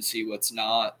working, see what's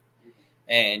not,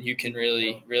 and you can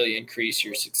really, really increase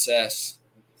your success.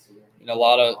 a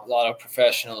lot of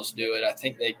professionals do it. I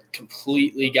think they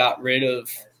completely got rid of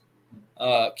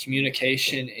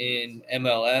communication in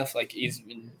MLF, like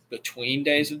even between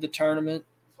days of the tournament,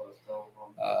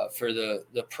 for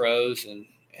the pros, and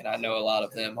I know a lot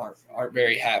of them aren't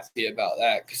very happy about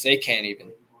that because they can't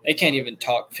even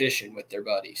talk fishing with their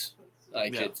buddies,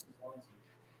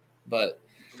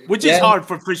 which is hard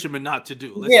for fishermen not to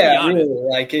do. Let's be honest. Really,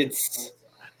 like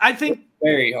I think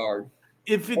very hard.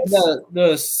 If it's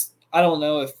I don't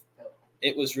know if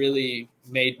it was really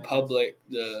made public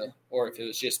or if it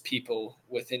was just people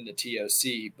within the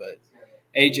T.O.C, but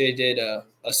AJ did a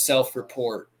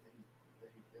self-report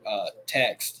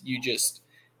text.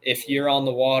 If you're on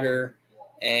the water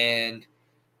and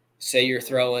say you're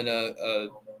throwing a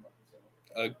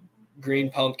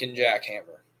green pumpkin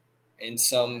jackhammer and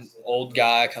some old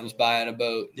guy comes by on a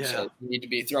boat and says, you need to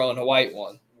be throwing a white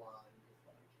one.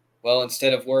 Well,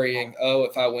 instead of worrying,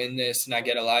 if I win this and I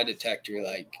get a lie detector,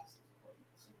 like,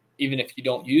 even if you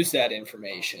don't use that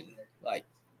information, like,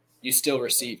 you still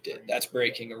received it. That's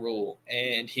breaking a rule.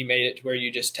 And he made it to where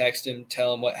you just text him,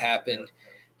 tell him what happened.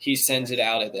 He sends it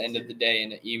out at the end of the day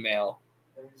in an email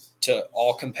to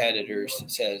all competitors. It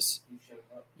says,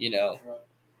 an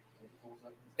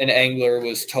angler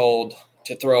was told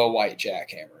to throw a white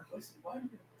jackhammer,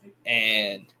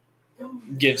 and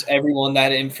gives everyone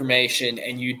that information,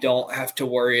 and you don't have to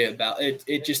worry about it.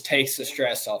 It just takes the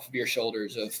stress off of your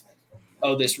shoulders of,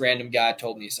 this random guy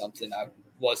told me something I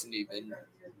wasn't even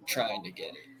trying to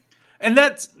get it. And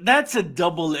that's a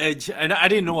double edge, and I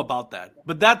didn't know about that,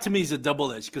 but that to me is a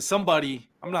double edge because I'm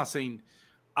not saying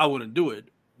I wouldn't do it,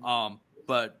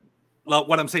 but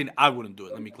what I'm saying, I wouldn't do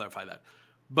it. Let me clarify that.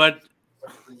 But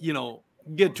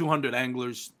get 200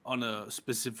 anglers on a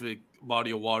specific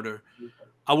body of water.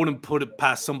 I wouldn't put it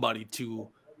past somebody to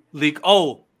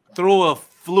throw a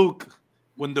fluke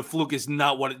when the fluke is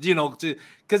not what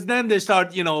because then they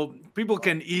start, people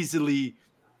can easily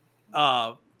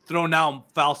throw down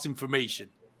false information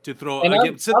to throw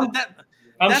again.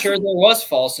 I'm sure there was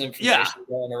false information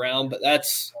going around, but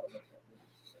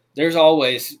there's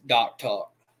always doc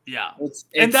talk. Yeah.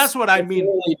 And that's what I mean.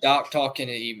 Really doc talk in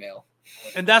an email.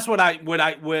 And that's what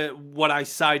I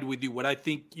side with you. What I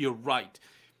think you're right.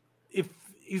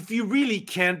 If you really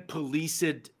can't police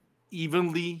it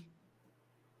evenly,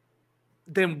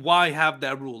 then why have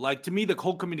that rule? Like, to me, the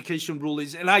whole communication rule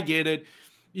is, and I get it,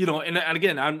 and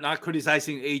again, I'm not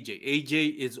criticizing AJ.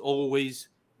 AJ is always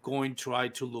going to try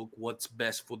to look what's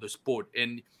best for the sport.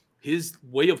 And his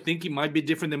way of thinking might be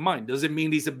different than mine. Doesn't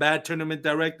mean he's a bad tournament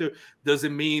director.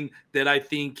 Doesn't mean that I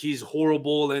think he's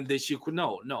horrible and that you could.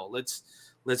 No.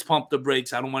 Let's pump the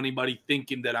brakes. I don't want anybody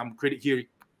thinking that I'm here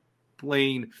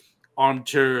playing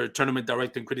armchair tournament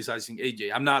director and criticizing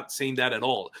AJ. I'm not saying that at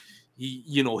all.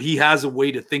 He has a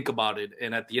way to think about it,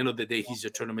 and at the end of the day, he's a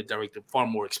tournament director, far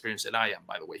more experienced than I am,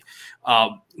 by the way.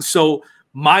 So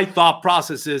my thought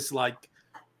process is like,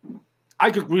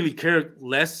 I could really care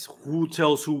less who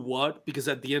tells who what, because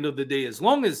at the end of the day, as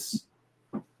long as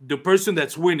the person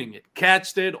that's winning it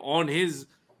catched it on his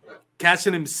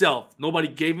catching himself, nobody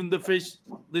gave him the fish,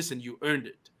 listen, you earned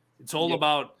it. It's all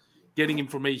about getting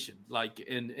information,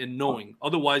 and knowing.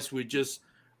 Otherwise, we're just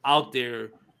out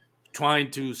there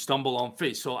trying to stumble on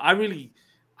fish. So I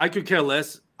could care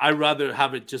less. I'd rather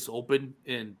have it just open,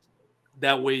 and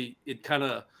that way it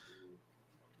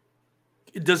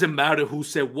doesn't matter who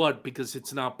said what, because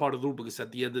it's not part of the rule, because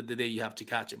at the end of the day, you have to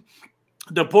catch him.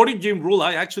 The porting gym rule,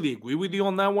 I actually agree with you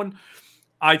on that one.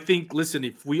 I think, listen,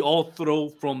 if we all throw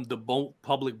from the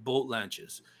public boat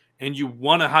launches and you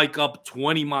want to hike up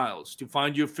 20 miles to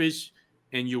find your fish,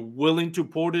 and you're willing to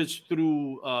portage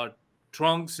through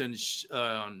trunks and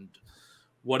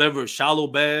whatever, shallow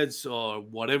beds or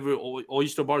whatever,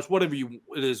 oyster bars, whatever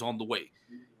it is on the way,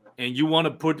 and you want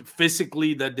to put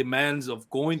physically the demands of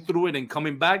going through it and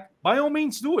coming back, by all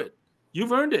means do it.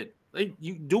 You've earned it.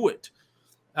 You do it.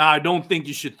 I don't think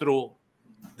you should throw.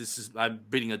 I'm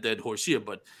beating a dead horse here,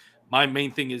 but my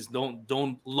main thing is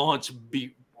don't launch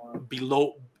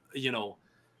below,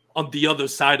 on the other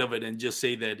side of it, and just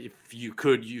say that if you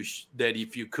could, you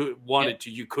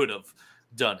could have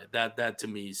done it. That to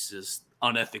me is just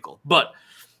unethical. But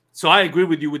so I agree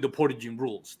with you with the portaging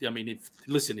rules. I mean, if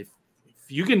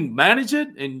you can manage it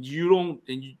and you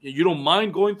don't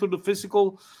mind going through the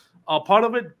physical part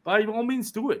of it, by all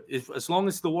means do it. As long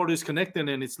as the water is connected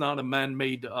and it's not a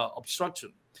man-made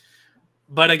obstruction.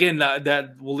 But again,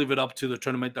 that we'll leave it up to the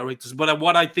tournament directors. But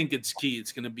what I think it's key,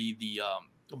 it's going to be the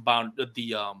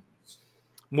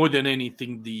more than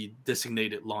anything, the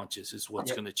designated launches is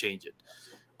what's going to change it.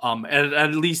 And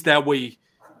at least that way,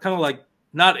 kind of like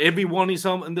not everyone is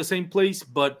in the same place,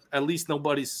 but at least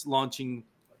nobody's launching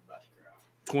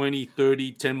 20,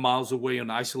 30, 10 miles away on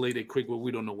isolated creek where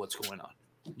we don't know what's going on.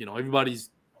 Everybody's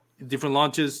in different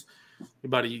launches.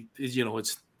 Everybody is,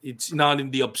 it's not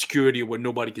in the obscurity where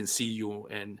nobody can see you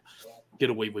and get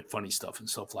away with funny stuff and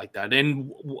stuff like that.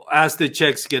 And as the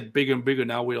checks get bigger and bigger,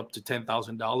 now we're up to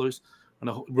 $10,000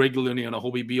 regularly on a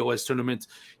Hobie BOS tournament.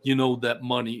 That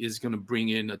money is going to bring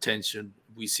in attention.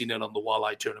 We've seen it on the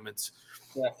walleye tournaments.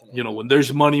 Definitely. When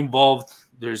there's money involved,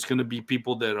 there's going to be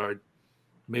people that are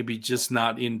maybe just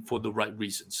not in for the right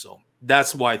reasons. So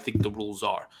that's why I think the rules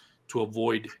are to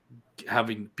avoid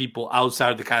having people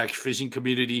outside of the kayak fishing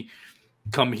community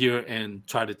come here and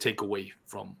try to take away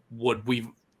from what we've,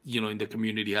 in the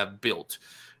community have built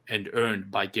and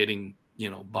earned by getting,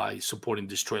 by supporting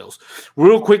these trails.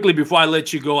 Real quickly, before I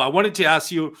let you go, I wanted to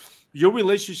ask you your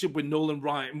relationship with Nolan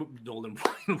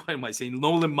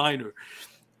Miner.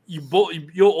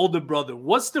 Your older brother.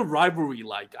 What's the rivalry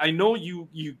like? I know you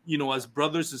as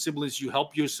brothers and siblings, you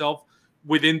help yourself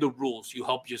within the rules. You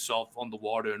help yourself on the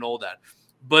water and all that.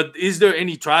 But is there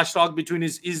any trash talk between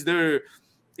us? Is there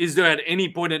at any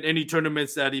point in any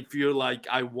tournaments that if you're like,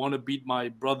 I want to beat my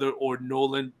brother, or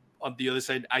Nolan on the other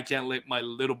side, I can't let my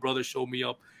little brother show me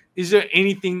up? Is there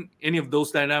any of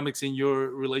those dynamics in your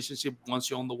relationship once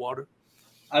you're on the water?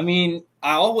 I mean,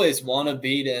 I always want to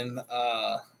beat him.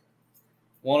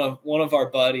 One of our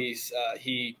buddies,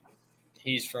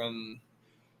 he's from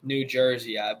New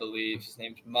Jersey, I believe. His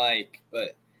name's Mike,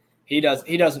 but he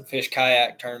doesn't fish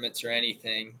kayak tournaments or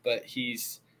anything. But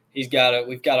we've got an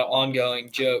ongoing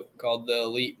joke called the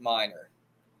Elite Miner.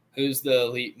 Who's the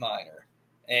Elite Miner?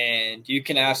 And you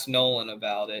can ask Nolan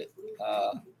about it.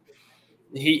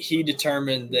 He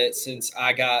determined that since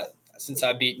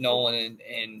I beat Nolan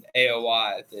in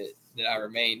AOI that I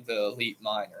remained the Elite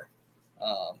Miner.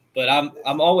 But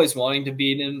I'm always wanting to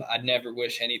beat him. I'd never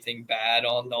wish anything bad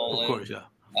on Nolan. Of course,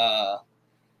 yeah.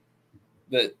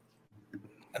 But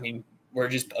I mean, we're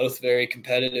just both very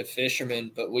competitive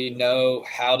fishermen, but we know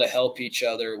how to help each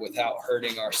other without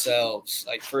hurting ourselves.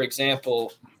 Like, for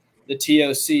example, the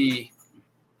T.O.C,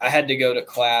 I had to go to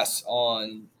class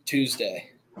on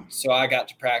Tuesday, so I got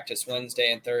to practice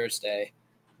Wednesday and Thursday.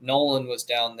 Nolan was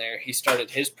down there. He started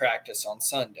his practice on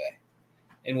Sunday.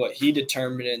 And what he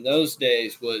determined in those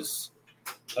days was,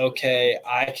 okay,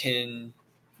 I'm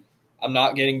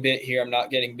not getting bit here. I'm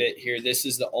not getting bit here. This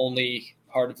is the only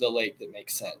part of the lake that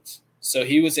makes sense. So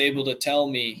he was able to tell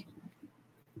me,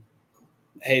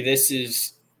 hey,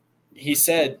 he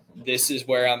said, this is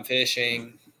where I'm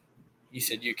fishing. He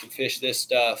said, you can fish this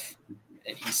stuff.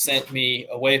 And he sent me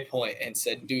a waypoint and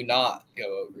said, do not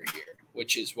go over here,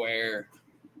 which is where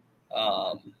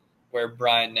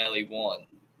Brian Nelly won.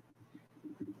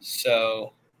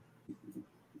 So,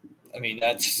 I mean,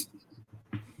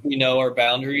 we know our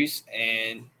boundaries,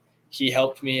 and he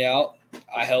helped me out.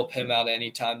 I help him out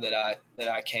anytime that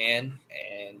I can,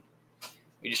 and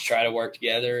we just try to work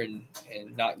together and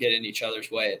not get in each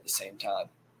other's way at the same time.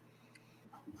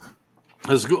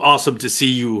 It's awesome to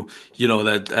see you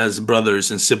that as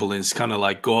brothers and siblings kind of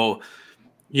like go,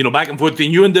 back and forth.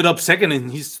 And you ended up second,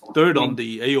 and he's third on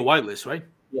the AOI list, right?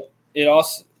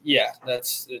 Yeah.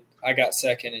 That's it. I got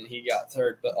second and he got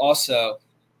third, but also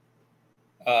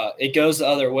it goes the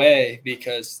other way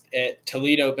because at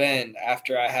Toledo Bend,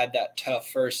 after I had that tough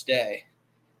first day,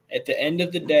 at the end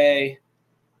of the day,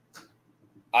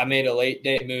 I made a late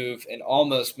day move and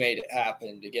almost made it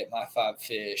happen to get my 5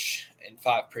 fish and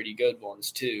 5 pretty good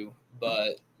ones too,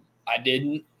 but I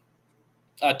didn't.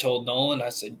 I told Nolan, I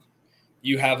said,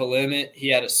 you have a limit. He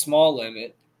had a small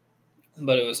limit,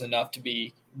 but it was enough to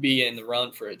be in the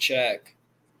run for a check.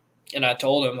 And I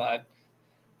told him,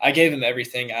 I gave him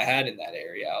everything I had in that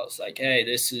area. I was like, hey,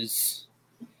 this is,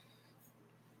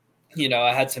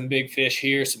 I had some big fish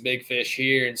here,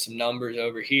 and some numbers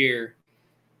over here.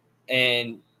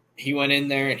 And he went in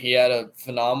there and he had a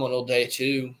phenomenal day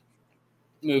too,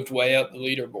 moved way up the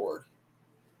leaderboard.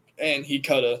 And he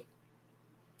cut a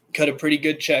pretty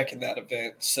good check in that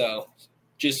event. So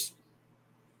just,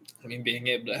 being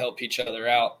able to help each other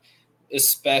out,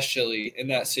 especially in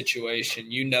that situation,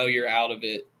 you're out of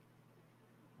it,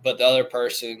 but the other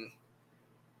person,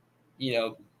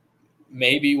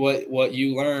 maybe what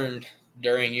you learned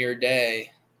during your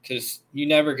day, because you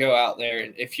never go out there,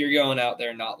 and if you're going out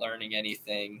there not learning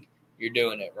anything, you're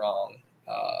doing it wrong.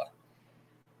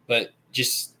 But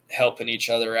just helping each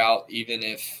other out, even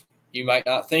if you might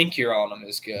not think you're on them,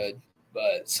 is good.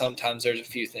 But sometimes there's a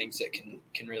few things that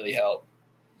can really help.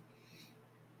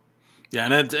 Yeah,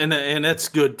 and that's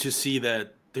good to see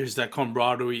that there's that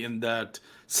camaraderie and that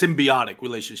symbiotic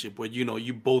relationship where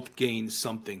you both gain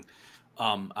something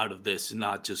out of this,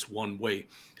 not just one way.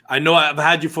 I know I've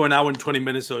had you for an hour and 20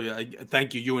 minutes, so I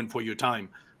thank you, Ewing, for your time.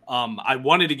 I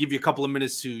wanted to give you a couple of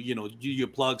minutes to, do your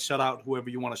plug, shout out whoever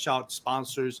you want to shout,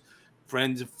 sponsors,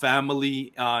 friends,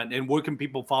 family, and where can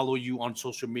people follow you on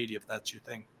social media if that's your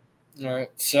thing? All right.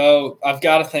 So I've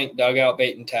got to thank Dugout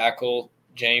Bait and Tackle.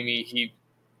 Jamie, he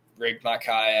rigged my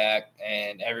kayak,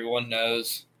 and everyone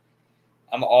knows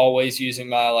I'm always using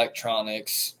my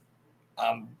electronics.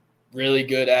 I'm really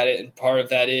good at it, and part of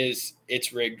that is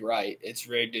it's rigged right. It's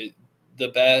rigged the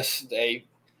best.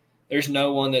 There's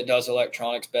no one that does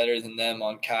electronics better than them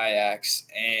on kayaks,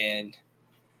 and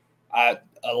a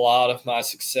lot of my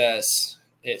success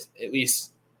is, at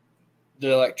least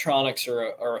the electronics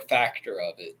are a factor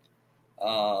of it.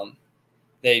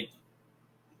 They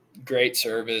great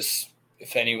service.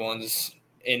 If anyone's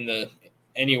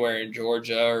anywhere in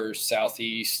Georgia or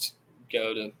Southeast,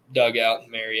 go to Dugout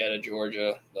in Marietta,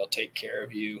 Georgia. They'll take care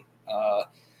of you.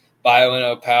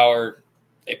 Bio Power,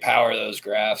 they power those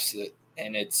graphs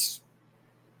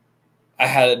I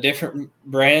had a different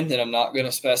brand that I'm not going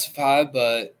to specify,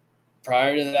 but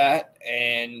prior to that,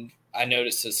 and I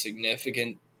noticed a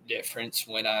significant difference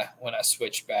when I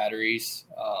switched batteries.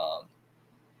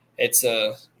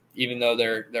 Even though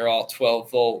they're all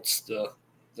 12 volts, the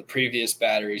previous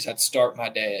batteries, I'd start my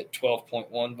day at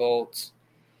 12.1 volts.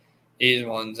 These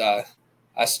ones I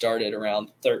started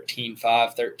around 13.5,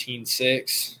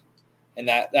 13.6, and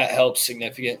that helps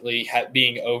significantly.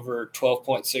 Being over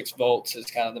 12.6 volts is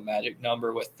kind of the magic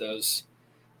number with the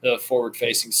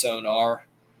forward-facing sonar.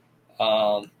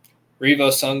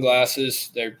 Revo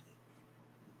sunglasses, they're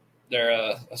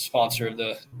a sponsor of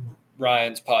the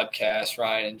Ryan's podcast,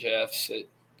 Ryan and Jeff's at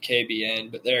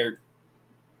KBN, but they're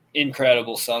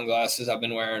incredible sunglasses. I've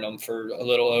been wearing them for a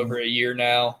little over a year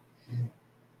now.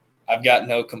 I've got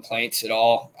no complaints at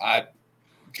all. I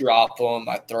drop them,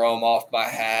 I throw them off my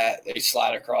hat, they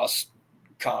slide across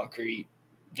concrete.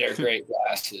 They're great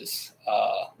glasses.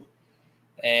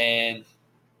 And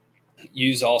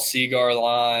use all Seagar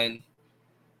line.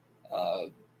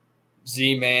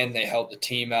 Z-Man, they help the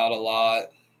team out a lot.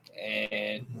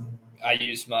 And I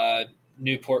use my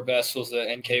Newport vessels, the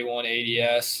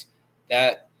NK180S.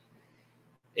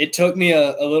 It took me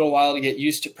a little while to get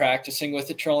used to practicing with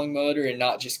the trolling motor and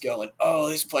not just going, oh,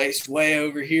 this place way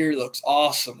over here looks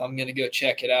awesome, I'm going to go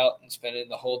check it out and spend it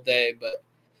the whole day. But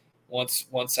once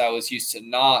I was used to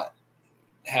not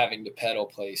having to pedal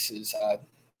places,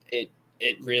 it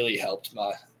really helped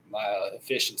my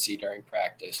efficiency during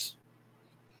practice.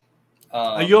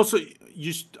 You also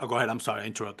go ahead. I'm sorry, I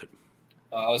interrupted.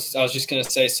 I was just going to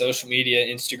say social media.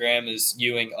 Instagram is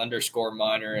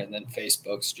Ewing_Miner, and then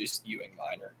Facebook's just Ewing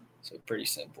Miner. So pretty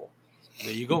simple.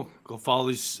 There you go. Go follow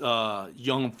this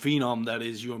young phenom that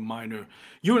is Ewing Miner.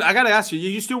 I got to ask you,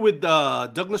 you still with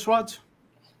Douglas Rods?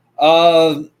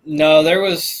 No, there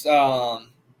was some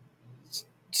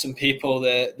people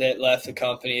that left the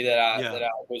company that I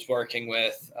was working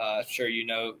with. I'm sure you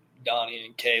know Donnie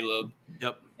and Caleb.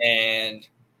 Yep. And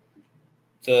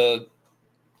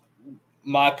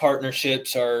my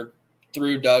partnerships are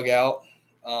through Dugout.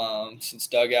 Since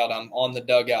Dugout, I'm on the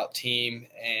Dugout team,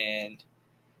 and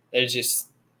there's just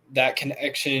that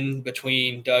connection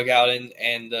between Dugout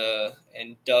and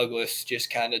Douglas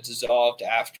just kind of dissolved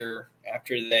after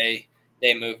they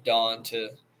moved on to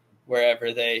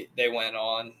wherever they went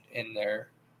on in their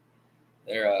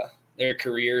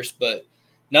careers. But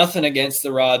nothing against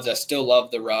the rods. I still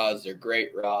love the rods. They're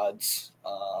great rods.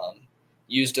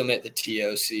 Used them at the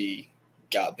T.O.C.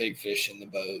 Got big fish in the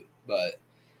boat. But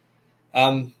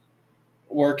I'm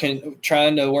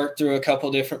trying to work through a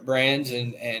couple different brands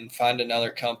and find another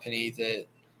company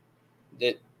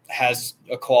that has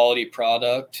a quality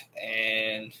product,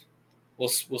 and we'll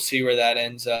see where that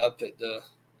ends up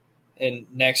in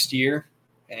next year.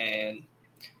 And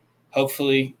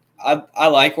hopefully, I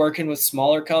like working with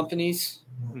smaller companies.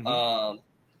 Mm-hmm.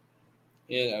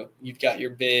 You've got your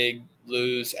big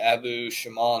Luz, Abu,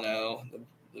 Shimano,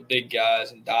 the big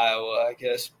guys, and Daiwa, I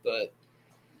guess, but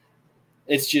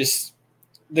it's just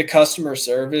the customer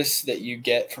service that you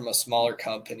get from a smaller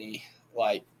company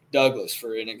like Douglas,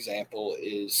 for an example,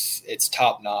 it's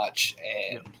top notch,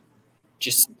 and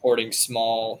just supporting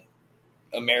small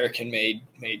American made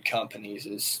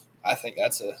companies I think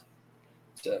that's a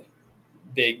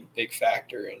big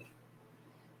factor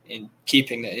in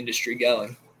keeping the industry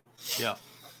going. Yeah.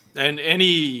 And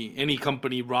any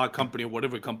company, rod company, or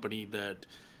whatever company that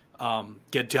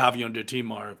get to have you on their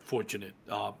team are fortunate.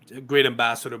 Great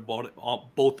ambassador,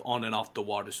 both on and off the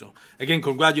water. So again,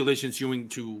 congratulations, Ewing,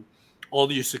 to all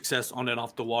your success on and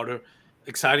off the water.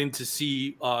 Exciting to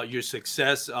see your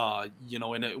success. And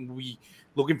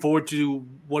looking forward to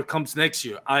what comes next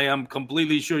year. I am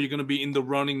completely sure you're going to be in the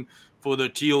running for the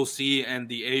T.O.C. and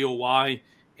the AOY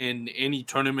and any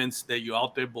tournaments that you're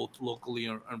out there, both locally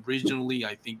and regionally.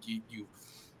 I think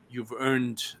you've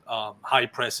earned high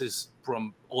presses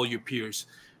from all your peers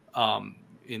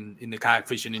in the kayak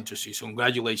fishing industry. So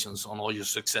congratulations on all your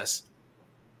success.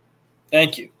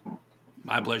 Thank you.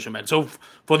 My pleasure, man. So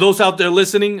for those out there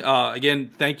listening,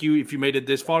 again, thank you. If you made it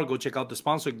this far, go check out the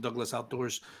sponsor,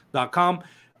 douglasoutdoors.com.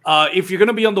 If you're going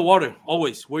to be on the water,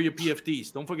 always wear your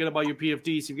PFDs. Don't forget about your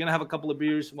PFDs. If you're going to have a couple of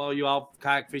beers while you're out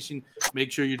kayak fishing,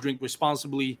 make sure you drink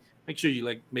responsibly. Make sure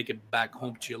you make it back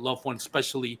home to your loved ones,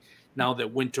 especially now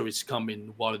that winter is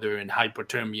coming, water and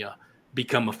hypothermia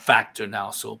become a factor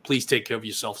now. So please take care of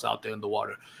yourselves out there in the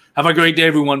water. Have a great day,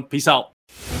 everyone. Peace out.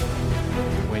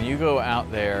 When you go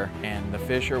out there and the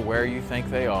fish are where you think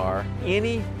they are,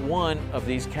 any one of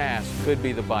these casts could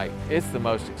be the bite. It's the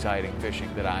most exciting fishing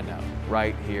that I know,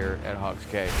 right here at Hawks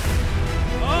Cave.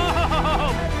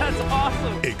 Oh, that's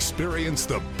awesome. Experience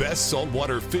the best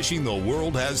saltwater fishing the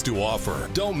world has to offer.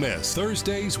 Don't miss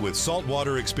Thursdays with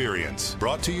Saltwater Experience,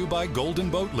 brought to you by Golden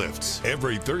Boat Lifts,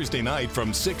 every Thursday night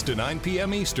from 6 to 9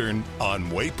 p.m. Eastern on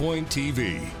Waypoint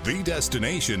TV, the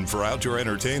destination for outdoor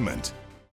entertainment.